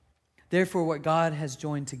flesh. Therefore, what God has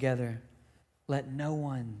joined together, let no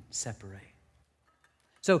one separate.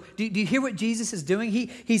 So do you hear what Jesus is doing?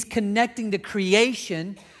 He's connecting the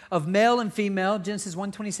creation of male and female, Genesis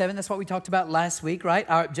 1:27. That's what we talked about last week, right?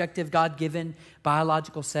 Our objective, God-given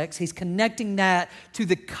biological sex. He's connecting that to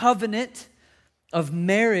the covenant of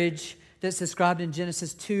marriage that's described in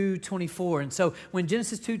Genesis 2:24. And so when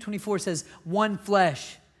Genesis 2:24 says one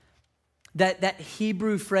flesh, that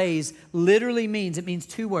Hebrew phrase literally means, it means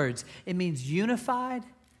two words. It means unified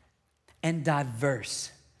and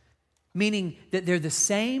diverse. Meaning that they're the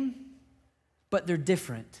same, but they're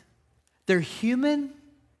different. They're human,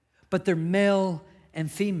 but they're male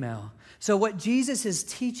and female. So what Jesus is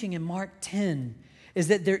teaching in Mark 10 is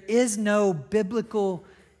that there is no biblical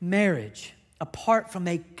marriage apart from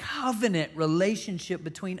a covenant relationship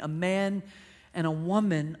between a man and a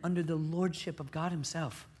woman under the lordship of God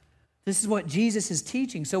himself. This is what Jesus is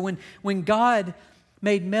teaching. So when God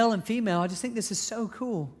made male and female, I just think this is so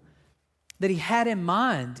cool. that he had in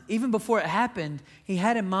mind, even before it happened, he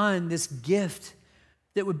had in mind this gift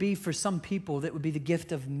that would be for some people, that would be the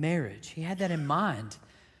gift of marriage. He had that in mind.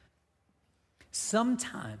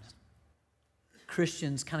 Sometimes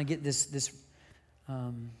Christians kind of get this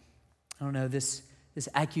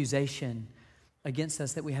accusation against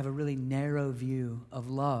us that we have a really narrow view of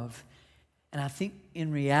love. And I think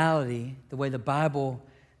in reality, the way the Bible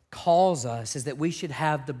calls us is that we should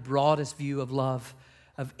have the broadest view of love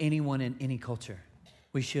of anyone in any culture.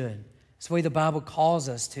 We should. It's the way the Bible calls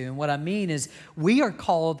us to. And what I mean is we are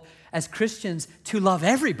called as Christians to love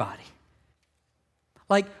everybody.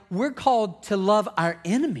 Like, we're called to love our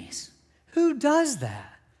enemies. Who does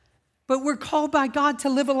that? But we're called by God to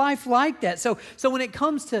live a life like that. So when it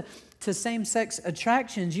comes to same-sex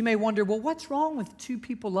attractions, you may wonder, well, what's wrong with two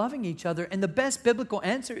people loving each other? And the best biblical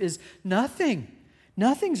answer is nothing.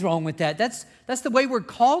 Nothing's wrong with that. That's the way we're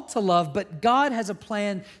called to love, but God has a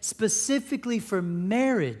plan specifically for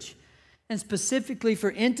marriage and specifically for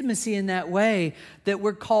intimacy in that way that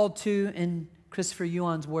we're called to, in Christopher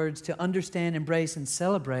Yuan's words, to understand, embrace, and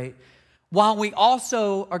celebrate, while we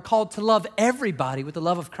also are called to love everybody with the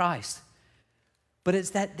love of Christ. But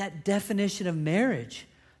it's that definition of marriage,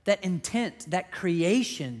 that intent, that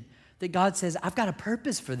creation that God says, I've got a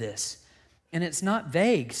purpose for this. And it's not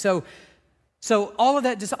vague. So all of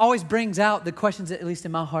that just always brings out the questions that, at least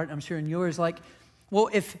in my heart, I'm sure in yours, like, well,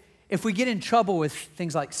 if we get in trouble with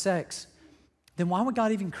things like sex, then why would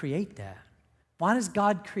God even create that? Why does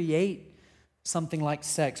God create something like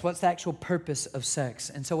sex? What's the actual purpose of sex?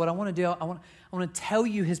 And so what I want to do, I want to tell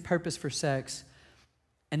you his purpose for sex,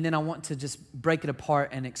 and then I want to just break it apart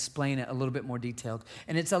and explain it a little bit more detailed.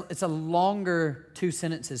 And it's a longer 2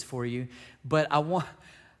 sentences for you, but I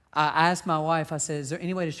asked my wife, I said, is there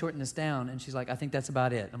any way to shorten this down? And she's like, I think that's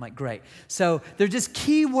about it. I'm like, great. So they're just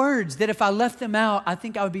key words that if I left them out, I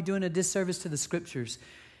think I would be doing a disservice to the scriptures.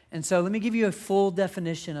 And so let me give you a full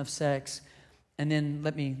definition of sex, and then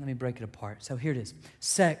let me break it apart. So here it is.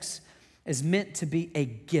 Sex is meant to be a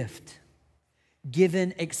gift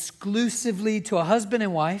given exclusively to a husband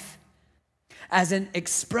and wife as an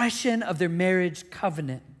expression of their marriage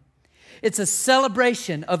covenant. It's a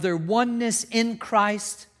celebration of their oneness in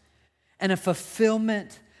Christ and a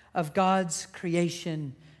fulfillment of God's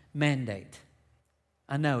creation mandate.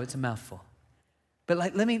 I know it's a mouthful, but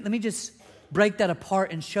let me just break that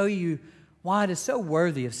apart and show you why it is so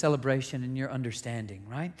worthy of celebration in your understanding,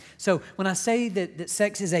 right? So when I say that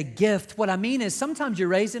sex is a gift, what I mean is sometimes you're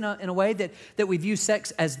raised in a way that we view sex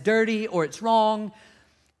as dirty or it's wrong.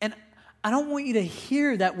 And I don't want you to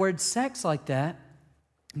hear that word sex like that,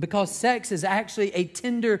 because sex is actually a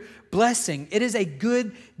tender blessing. It is a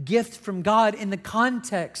good gift from God in the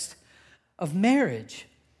context of marriage.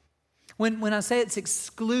 When I say it's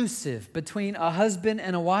exclusive between a husband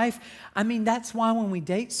and a wife, I mean that's why when we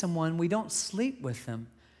date someone, we don't sleep with them.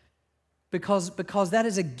 Because that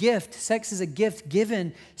is a gift. Sex is a gift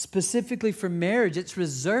given specifically for marriage. It's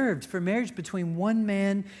reserved for marriage between one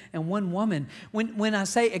man and one woman. When I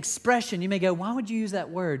say expression, you may go, why would you use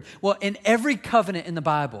that word? Well, in every covenant in the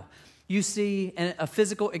Bible, you see a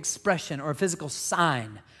physical expression or a physical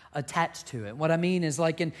sign attached to it. What I mean is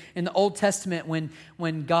like in the Old Testament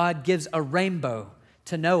when God gives a rainbow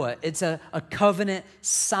to Noah, it's a covenant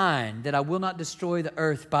sign that I will not destroy the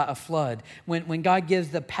earth by a flood. When God gives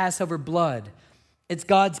the Passover blood, it's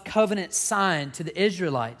God's covenant sign to the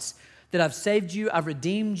Israelites that I've saved you, I've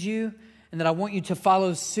redeemed you, and that I want you to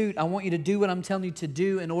follow suit. I want you to do what I'm telling you to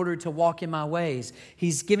do in order to walk in my ways.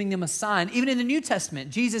 He's giving them a sign. Even in the New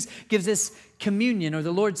Testament, Jesus gives this communion or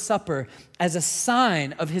the Lord's Supper as a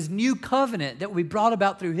sign of his new covenant that will be brought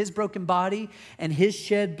about through his broken body and his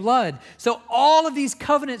shed blood. So all of these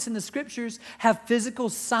covenants in the scriptures have physical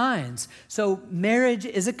signs. So marriage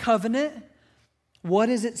is a covenant. What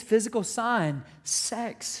is its physical sign?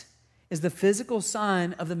 Sex is the physical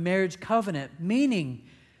sign of the marriage covenant, meaning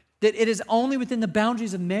that it is only within the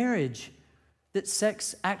boundaries of marriage that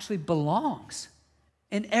sex actually belongs.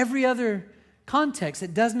 In every other context,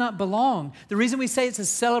 it does not belong. The reason we say it's a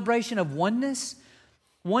celebration of oneness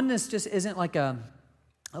just isn't like a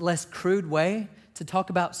less crude way to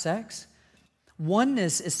talk about sex.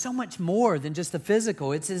 Oneness is so much more than just the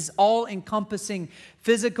physical. It's this all-encompassing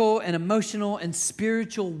physical and emotional and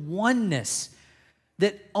spiritual oneness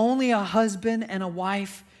that only a husband and a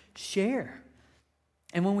wife share.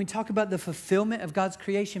 And when we talk about the fulfillment of God's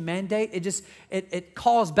creation mandate, it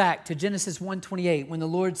calls back to Genesis 1:28 when the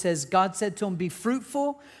Lord says, God said to him, be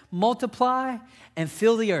fruitful, multiply, and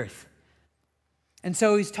fill the earth. And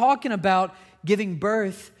so he's talking about giving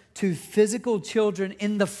birth to physical children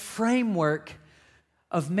in the framework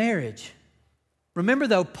of marriage. Remember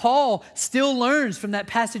though, Paul still learns from that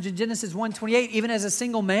passage in Genesis 1:28, even as a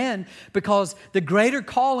single man, because the greater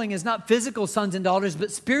calling is not physical sons and daughters,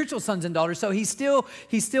 but spiritual sons and daughters. So he still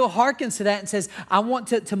hearkens to that and says, I want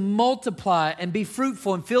to multiply and be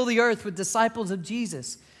fruitful and fill the earth with disciples of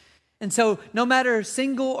Jesus. And so no matter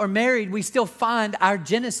single or married, we still find our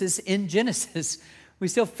Genesis in Genesis. We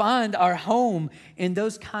still find our home in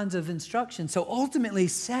those kinds of instructions. So ultimately,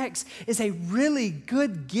 sex is a really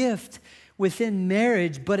good gift within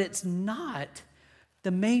marriage, but it's not the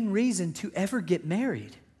main reason to ever get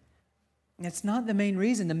married. That's not the main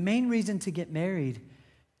reason. The main reason to get married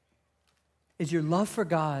is your love for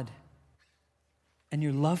God and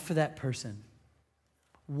your love for that person.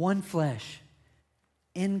 One flesh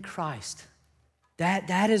in Christ.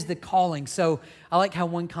 That is the calling. So I like how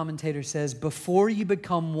one commentator says, before you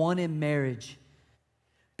become one in marriage,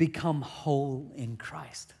 become whole in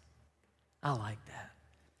Christ. I like that.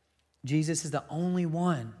 Jesus is the only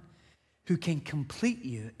one who can complete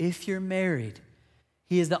you if you're married.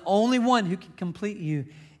 He is the only one who can complete you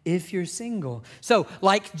if you're single. So,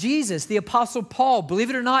 like Jesus, the Apostle Paul, believe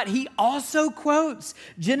it or not, he also quotes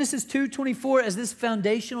Genesis 2:24 as this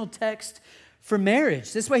foundational text for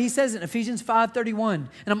marriage. This way he says it in Ephesians 5:31,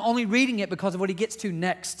 and I'm only reading it because of what he gets to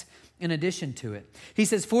next in addition to it. He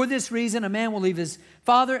says, for this reason, a man will leave his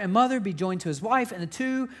father and mother, be joined to his wife, and the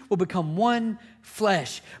two will become one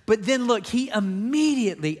flesh. But then look, he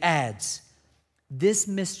immediately adds, this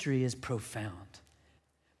mystery is profound,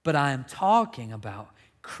 but I am talking about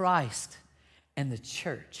Christ and the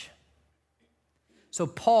church. So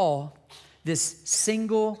Paul, this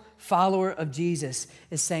single follower of Jesus,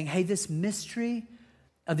 is saying, hey, this mystery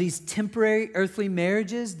of these temporary earthly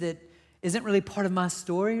marriages that isn't really part of my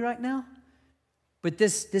story right now, but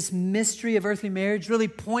this mystery of earthly marriage really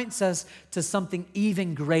points us to something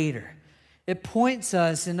even greater. It points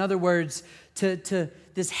us, in other words, to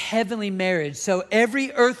this heavenly marriage. So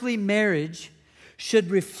every earthly marriage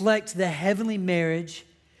should reflect the heavenly marriage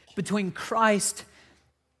between Christ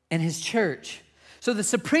and his church. So the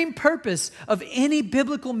supreme purpose of any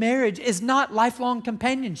biblical marriage is not lifelong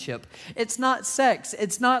companionship. It's not sex.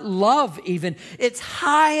 It's not love even. Its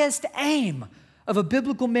highest aim of a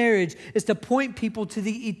biblical marriage is to point people to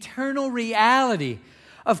the eternal reality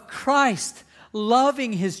of Christ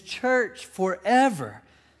loving his church forever.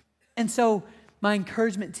 And so my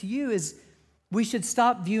encouragement to you is we should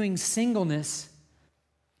stop viewing singleness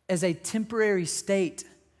as a temporary state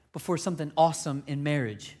before something awesome in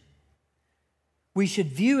marriage. We should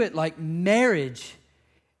view it like marriage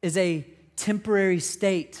is a temporary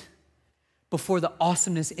state before the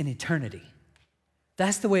awesomeness in eternity.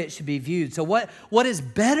 That's the way it should be viewed. So what is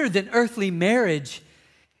better than earthly marriage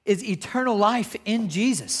is eternal life in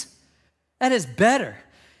Jesus. That is better.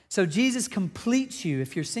 So Jesus completes you.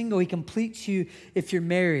 If you're single, he completes you if you're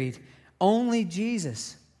married. Only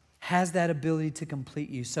Jesus has that ability to complete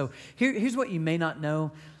you. So here's what you may not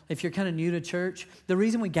know. If you're kind of new to church, the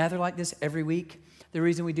reason we gather like this every week, the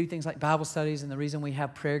reason we do things like Bible studies, and the reason we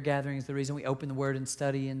have prayer gatherings, the reason we open the Word and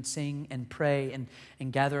study and sing and pray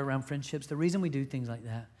and gather around friendships, the reason we do things like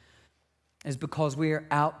that is because we are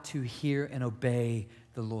out to hear and obey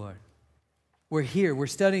the Lord. We're here, we're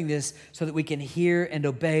studying this so that we can hear and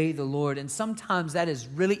obey the Lord. And sometimes that is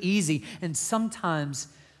really easy, and sometimes,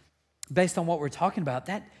 based on what we're talking about,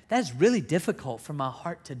 that's really difficult for my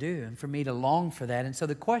heart to do and for me to long for that. And so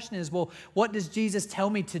the question is, well, what does Jesus tell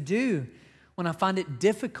me to do when I find it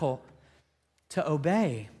difficult to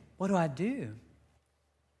obey? What do I do?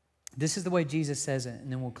 This is the way Jesus says it,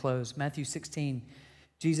 and then we'll close. Matthew 16,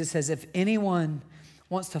 Jesus says, if anyone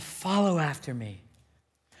wants to follow after me,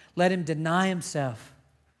 let him deny himself.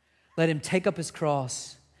 Let him take up his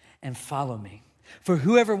cross and follow me. For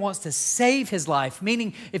whoever wants to save his life,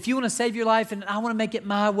 meaning if you want to save your life and I want to make it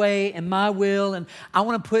my way and my will, and I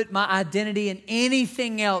want to put my identity in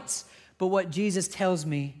anything else but what Jesus tells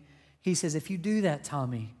me, he says, if you do that,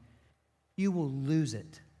 Tommy, you will lose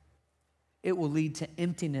it. It will lead to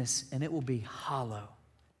emptiness and it will be hollow.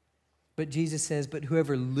 But Jesus says, but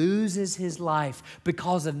whoever loses his life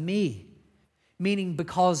because of me, meaning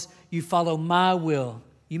because you follow my will,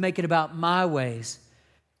 you make it about my ways,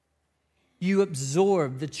 you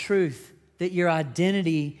absorb the truth that your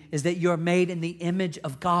identity is that you're made in the image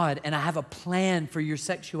of God, and I have a plan for your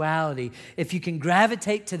sexuality. If you can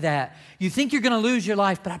gravitate to that, you think you're going to lose your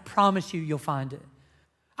life, but I promise you, you'll find it.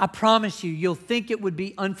 I promise you, you'll think it would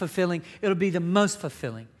be unfulfilling. It'll be the most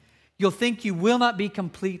fulfilling. You'll think you will not be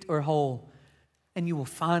complete or whole, and you will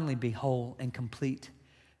finally be whole and complete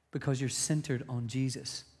because you're centered on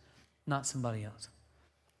Jesus, not somebody else.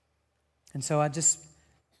 And so I just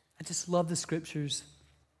love the scriptures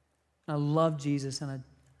I love Jesus, and I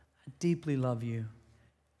deeply love you.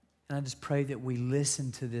 And I just pray that we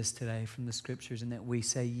listen to this today from the scriptures and that we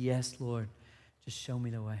say, yes, Lord, just show me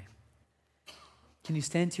the way. Can you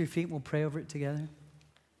stand to your feet and we'll pray over it together?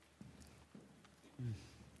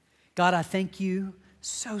 God, I thank you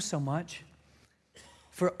so much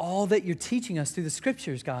for all that you're teaching us through the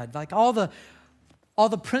scriptures, God. Like all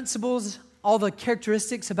the principles, all the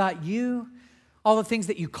characteristics about you, all the things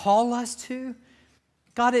that you call us to.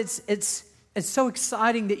 God, it's so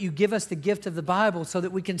exciting that you give us the gift of the Bible so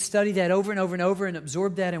that we can study that over and over and over and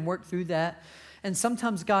absorb that and work through that. And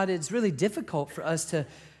sometimes, God, it's really difficult for us to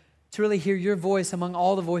really hear your voice among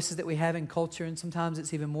all the voices that we have in culture. And sometimes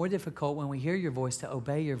it's even more difficult when we hear your voice to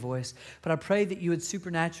obey your voice. But I pray that you would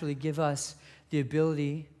supernaturally give us the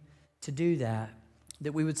ability to do that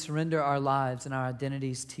we would surrender our lives and our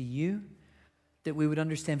identities to you, that we would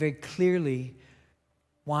understand very clearly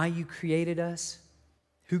why you created us,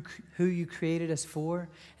 who you created us for,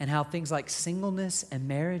 and how things like singleness and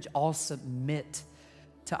marriage all submit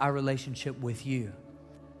to our relationship with you.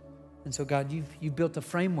 And so, God, you've built a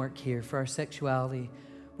framework here for our sexuality.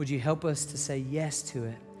 Would you help us to say yes to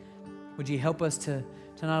it? Would you help us to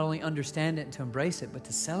not only understand it and to embrace it, but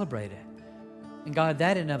to celebrate it? And God,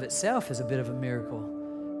 that in and of itself is a bit of a miracle.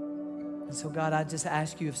 And so, God, I just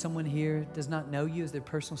ask you, if someone here does not know you as their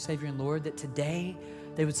personal Savior and Lord, that today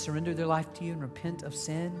they would surrender their life to you and repent of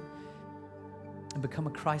sin and become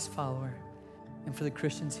a Christ follower. And for the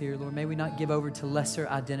Christians here, Lord, may we not give over to lesser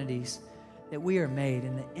identities, that we are made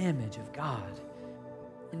in the image of God.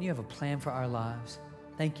 And you have a plan for our lives.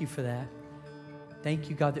 Thank you for that. Thank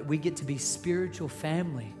you, God, that we get to be spiritual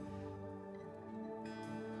family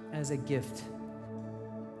as a gift.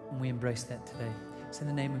 And we embrace that today. It's in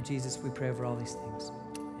the name of Jesus we pray over all these things.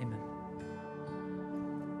 Amen.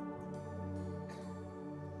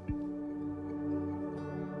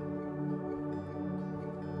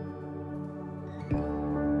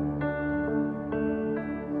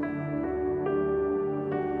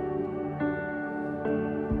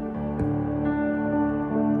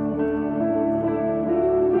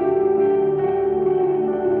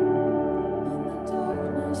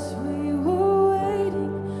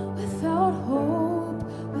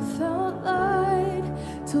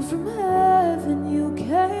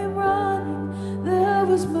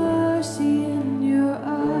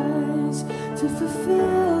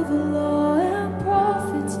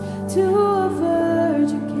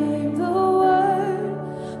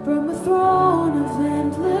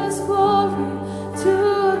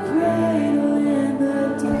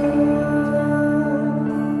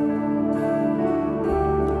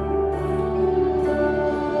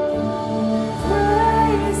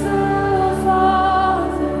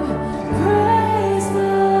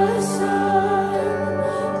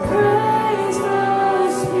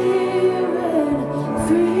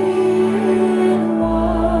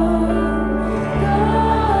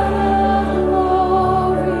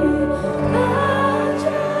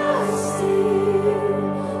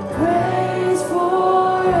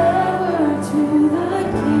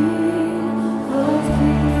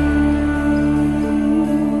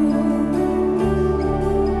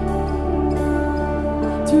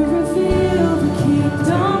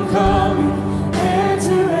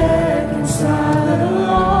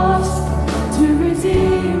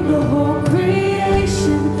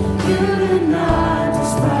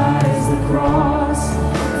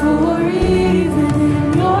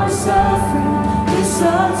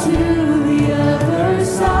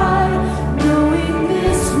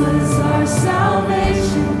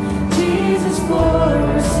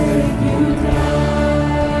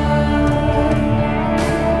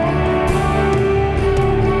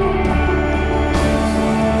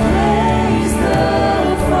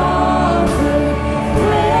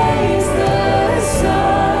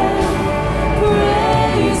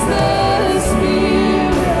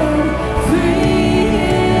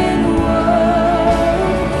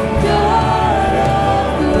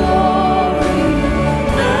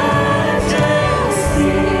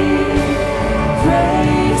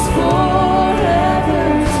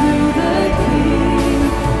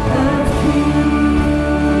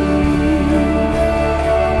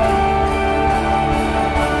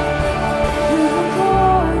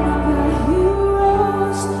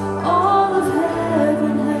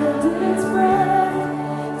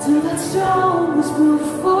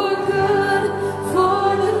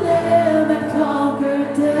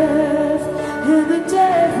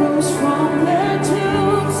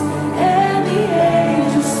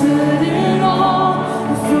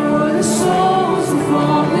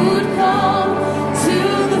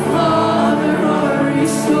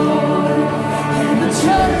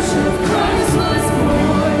 Church of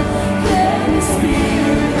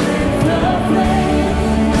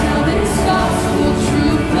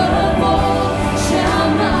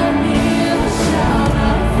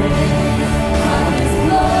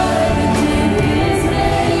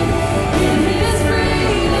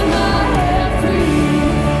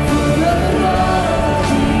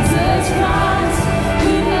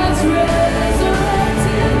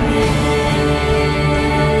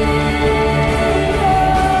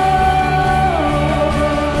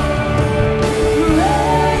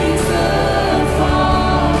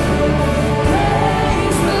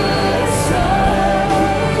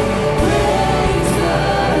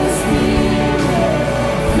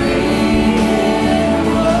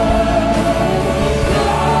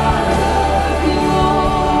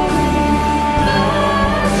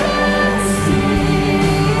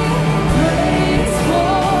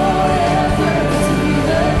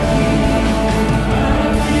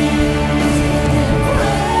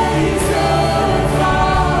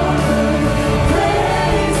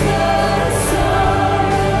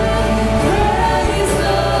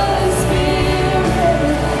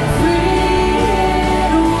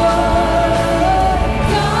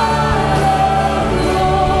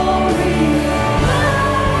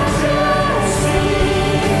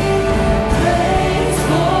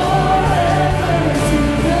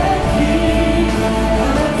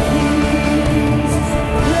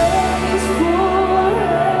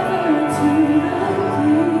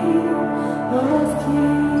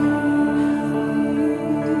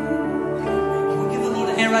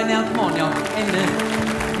right now? Come on, y'all. Amen.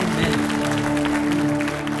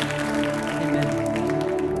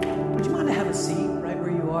 Amen. Would you mind to have a seat right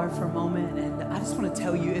where you are for a moment? And I just want to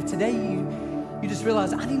tell you, if today you just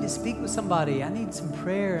realize, I need to speak with somebody, I need some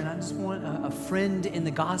prayer, and I just want a friend in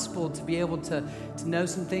the gospel to be able to know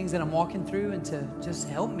some things that I'm walking through and to just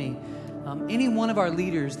help me. Any one of our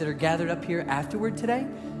leaders that are gathered up here afterward today,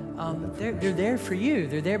 they're there for you.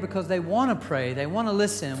 They're there because they want to pray. They want to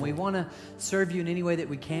listen. We want to serve you in any way that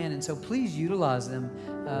we can. And so please utilize them.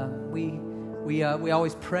 We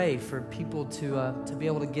always pray for people to be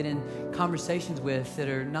able to get in conversations with that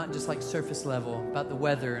are not just like surface level about the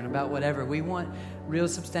weather and about whatever. We want real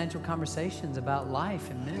substantial conversations about life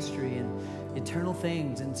and ministry and eternal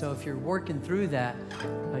things. And so if you're working through that,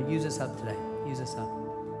 use us up today. Use us up.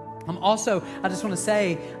 Also, I just want to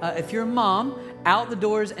say, if you're a mom, out the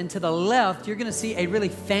doors and to the left, you're going to see a really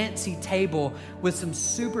fancy table with some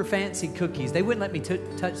super fancy cookies. They wouldn't let me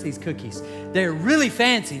touch these cookies. They're really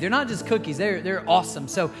fancy. They're not just cookies. They're awesome.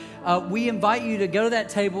 So we invite you to go to that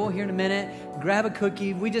table here in a minute, grab a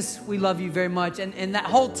cookie. We love you very much. And that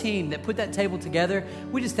whole team that put that table together,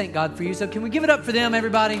 we just thank God for you. So can we give it up for them,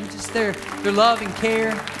 everybody? Just their love and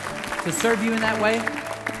care to serve you in that way.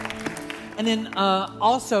 And then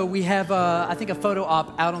also we have, I think, a photo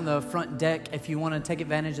op out on the front deck if you want to take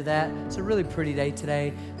advantage of that. It's a really pretty day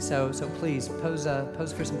today, so please pose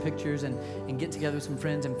for some pictures and get together with some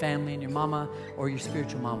friends and family and your mama or your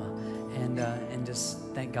spiritual mama, and just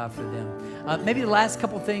thank God for them. Maybe the last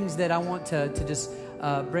couple things that I want to just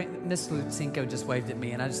bring. Miss Lucinko just waved at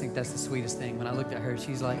me, and I just think that's the sweetest thing. When I looked at her,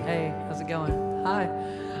 she's like, "Hey, how's it going? Hi."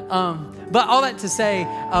 But all that to say,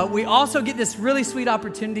 we also get this really sweet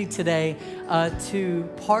opportunity today to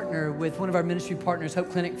partner with one of our ministry partners,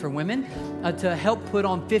 Hope Clinic for Women, to help put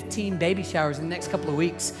on 15 baby showers in the next couple of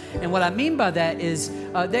weeks. And what I mean by that is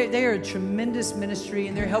they are a tremendous ministry,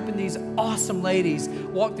 and they're helping these awesome ladies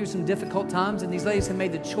walk through some difficult times. And these ladies have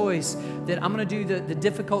made the choice that I'm going to do the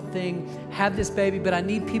difficult thing, have this baby, but I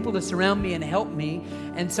need people to surround me and help me.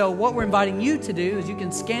 And so what we're inviting you to do is you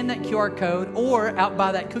can scan that QR code, or out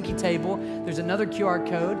by that cookie table, there's another QR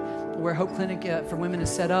code where Hope Clinic for Women is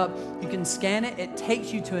set up. You can scan it. It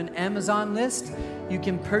takes you to an Amazon list. You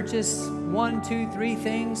can purchase 1, 2, 3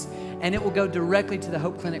 things, and it will go directly to the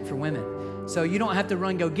Hope Clinic for Women. So you don't have to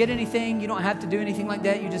go get anything. You don't have to do anything like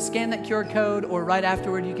that. You just scan that QR code, or right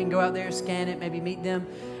afterward, you can go out there, scan it, maybe meet them,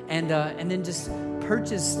 and then just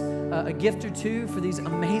purchase a gift or two for these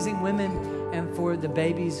amazing women and for the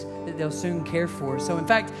babies that they'll soon care for. So in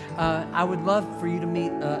fact, I would love for you to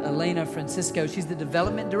meet Elena Francisco. She's the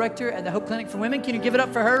development director at the Hope Clinic for Women. Can you give it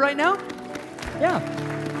up for her right now? Yeah.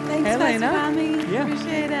 Thanks, hey, Elena. Pastor Tommy. Yeah.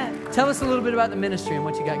 Appreciate it. Tell us a little bit about the ministry and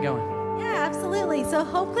what you got going. Yeah, absolutely. So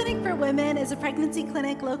Hope Clinic for Women is a pregnancy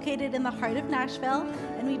clinic located in the heart of Nashville,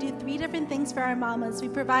 and we do 3 different things for our mamas. We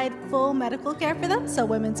provide full medical care for them, so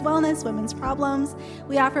women's wellness, women's problems.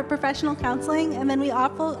 We offer professional counseling, and then we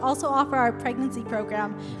also offer our pregnancy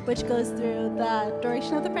program, which goes through the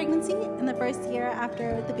duration of the pregnancy and the first year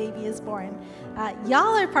after the baby is born.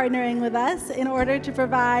 Y'all are partnering with us in order to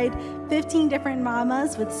provide 15 different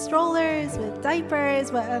mamas with strollers, with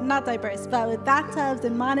diapers, not diapers, but with bathtubs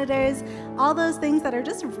and monitors, all those things that are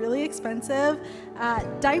just really expensive.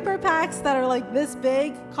 Diaper packs that are like this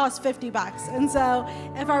big cost $50. And so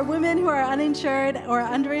if our women who are uninsured or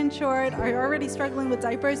underinsured are already struggling with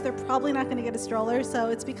diapers, they're probably not going to get a stroller. So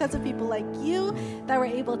it's because of people like you that we're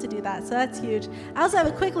able to do that. So that's huge. I also have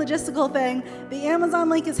a quick logistical thing. The Amazon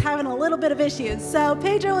link is having a little bit of issues. So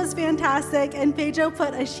Pedro is fantastic, and Pedro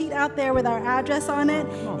put a sheet out there with our address on it.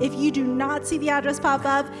 If you do not see the address pop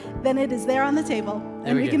up, then it is there on the table,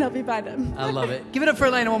 and we can help you find it. I love it. Give it up for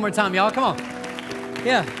Elena one more time, y'all. Come on.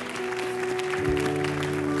 Yeah.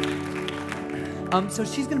 So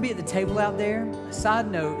she's going to be at the table out there.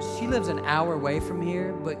 Side note, she lives an hour away from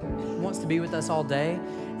here, but wants to be with us all day.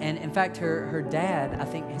 And in fact, her dad, I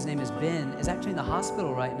think his name is Ben, is actually in the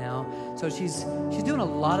hospital right now. So she's doing a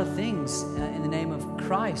lot of things in the name of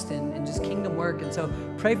Christ and just kingdom work. And so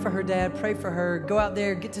pray for her dad, pray for her. Go out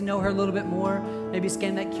there, get to know her a little bit more. Maybe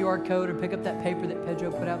scan that QR code or pick up that paper that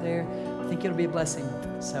Pedro put out there. I think it'll be a blessing.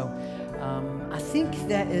 So I think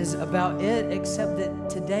that is about it, except that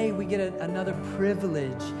today we get another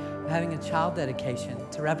privilege of having a child dedication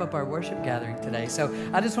to wrap up our worship gathering today. So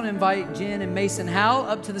I just want to invite Jen and Mason Howell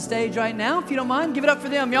up to the stage right now, if you don't mind. Give it up for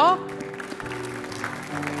them, y'all.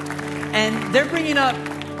 And they're bringing up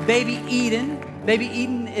baby Eden. Baby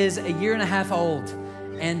Eden is 1.5 years old.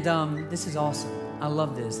 And this is awesome. I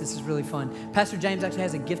love this. This is really fun. Pastor James actually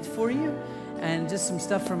has a gift for you. and just some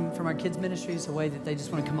stuff from our kids' ministries, a way that they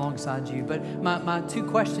just want to come alongside you. But my 2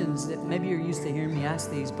 questions that maybe you're used to hearing me ask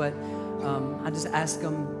these, but I just ask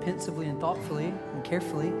them pensively and thoughtfully and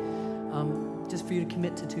carefully, just for you to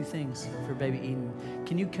commit to 2 things for baby Eden.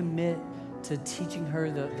 Can you commit to teaching her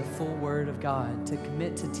the full word of God, to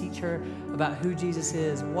commit to teach her about who Jesus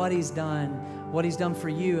is, what he's done for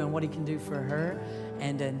you and what he can do for her,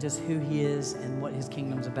 and just who he is and what his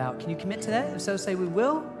kingdom's about? Can you commit to that? If so, say we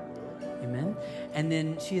will. Amen. And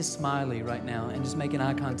then she is smiley right now and just making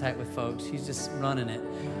eye contact with folks. She's just running it.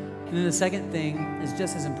 And then the second thing is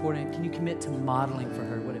just as important. Can you commit to modeling for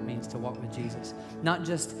her what it means to walk with Jesus? Not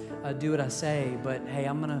just do what I say, but hey,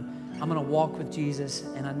 I'm gonna walk with Jesus,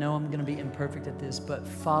 and I know I'm gonna be imperfect at this, but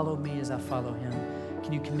follow me as I follow him.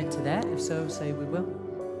 Can you commit to that? If so, say we will.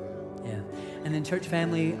 Yeah. And then church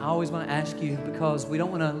family, I always want to ask you, because we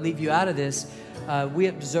don't want to leave you out of this. We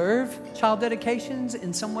observe child dedications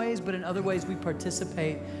in some ways, but in other ways we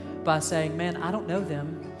participate by saying, man, I don't know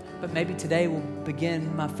them, but maybe today will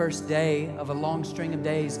begin my first day of a long string of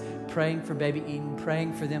days praying for baby Eden,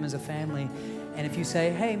 praying for them as a family. And if you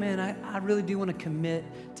say, hey, man, I really do want to commit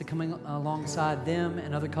to coming alongside them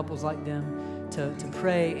and other couples like them to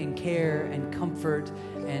pray and care and comfort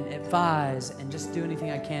and advise and just do anything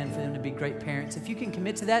I can for them to be great parents. If you can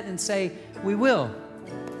commit to that, then say, we will.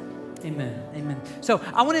 Amen. Amen. So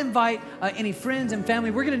I want to invite any friends and family.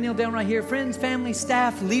 We're going to kneel down right here. Friends, family,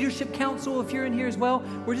 staff, leadership council, if you're in here as well,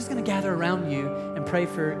 we're just going to gather around you and pray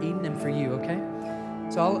for Eden and for you, okay?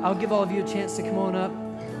 So I'll give all of you a chance to come on up.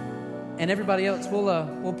 And everybody else,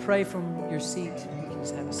 we'll pray from your seat. You can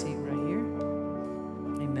just have a seat right here.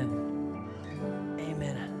 Amen.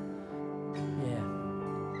 Amen. Yeah.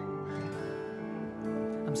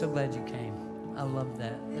 I'm so glad you came. I love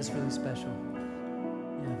that. That's really special.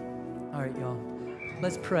 Yeah. All right, y'all.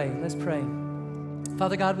 Let's pray. Let's pray.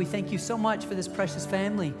 Father God, we thank you so much for this precious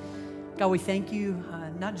family. God, we thank you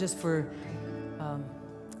not just for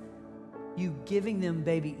you giving them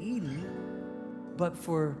baby Eden, but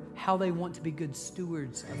for how they want to be good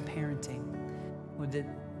stewards of parenting. That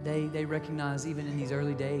they recognize even in these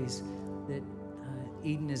early days that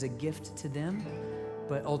Eden is a gift to them,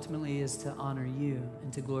 but ultimately is to honor you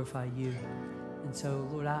and to glorify you. And so,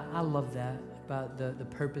 Lord, I love that about the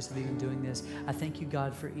purpose of even doing this. I thank you,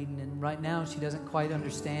 God, for Eden. And right now, she doesn't quite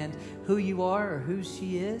understand who you are or who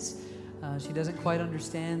she is. She doesn't quite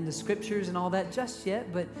understand the scriptures and all that just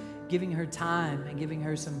yet, but giving her time and giving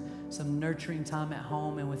her some nurturing time at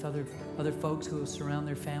home and with other folks who will surround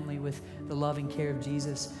their family with the love and care of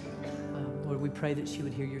Jesus. Lord, we pray that she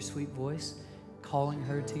would hear your sweet voice calling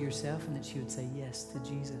her to yourself, and that she would say yes to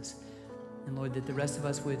Jesus. And Lord, that the rest of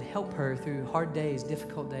us would help her through hard days,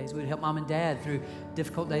 difficult days. We would help mom and dad through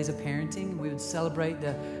difficult days of parenting. We would celebrate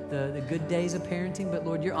the good days of parenting, but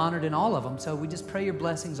Lord, you're honored in all of them. So we just pray your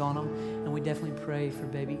blessings on them, and we definitely pray for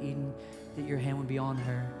baby Eden, that your hand would be on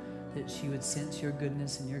her, that she would sense your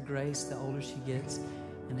goodness and your grace the older she gets,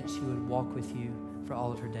 and that she would walk with you for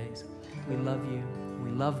all of her days. We love you, we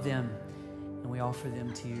love them, and we offer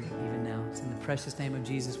them to you even now. It's in the precious name of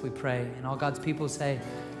Jesus we pray. And all God's people say,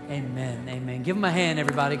 amen, amen. Give them a hand,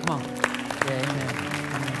 everybody. Come on. Yeah,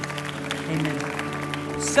 amen.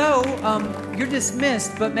 Amen. So, you're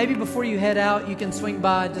dismissed, but maybe before you head out, you can swing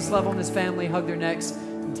by, just love on this family, hug their necks,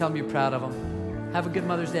 and tell them you're proud of them. Have a good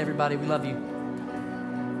Mother's Day, everybody. We love you.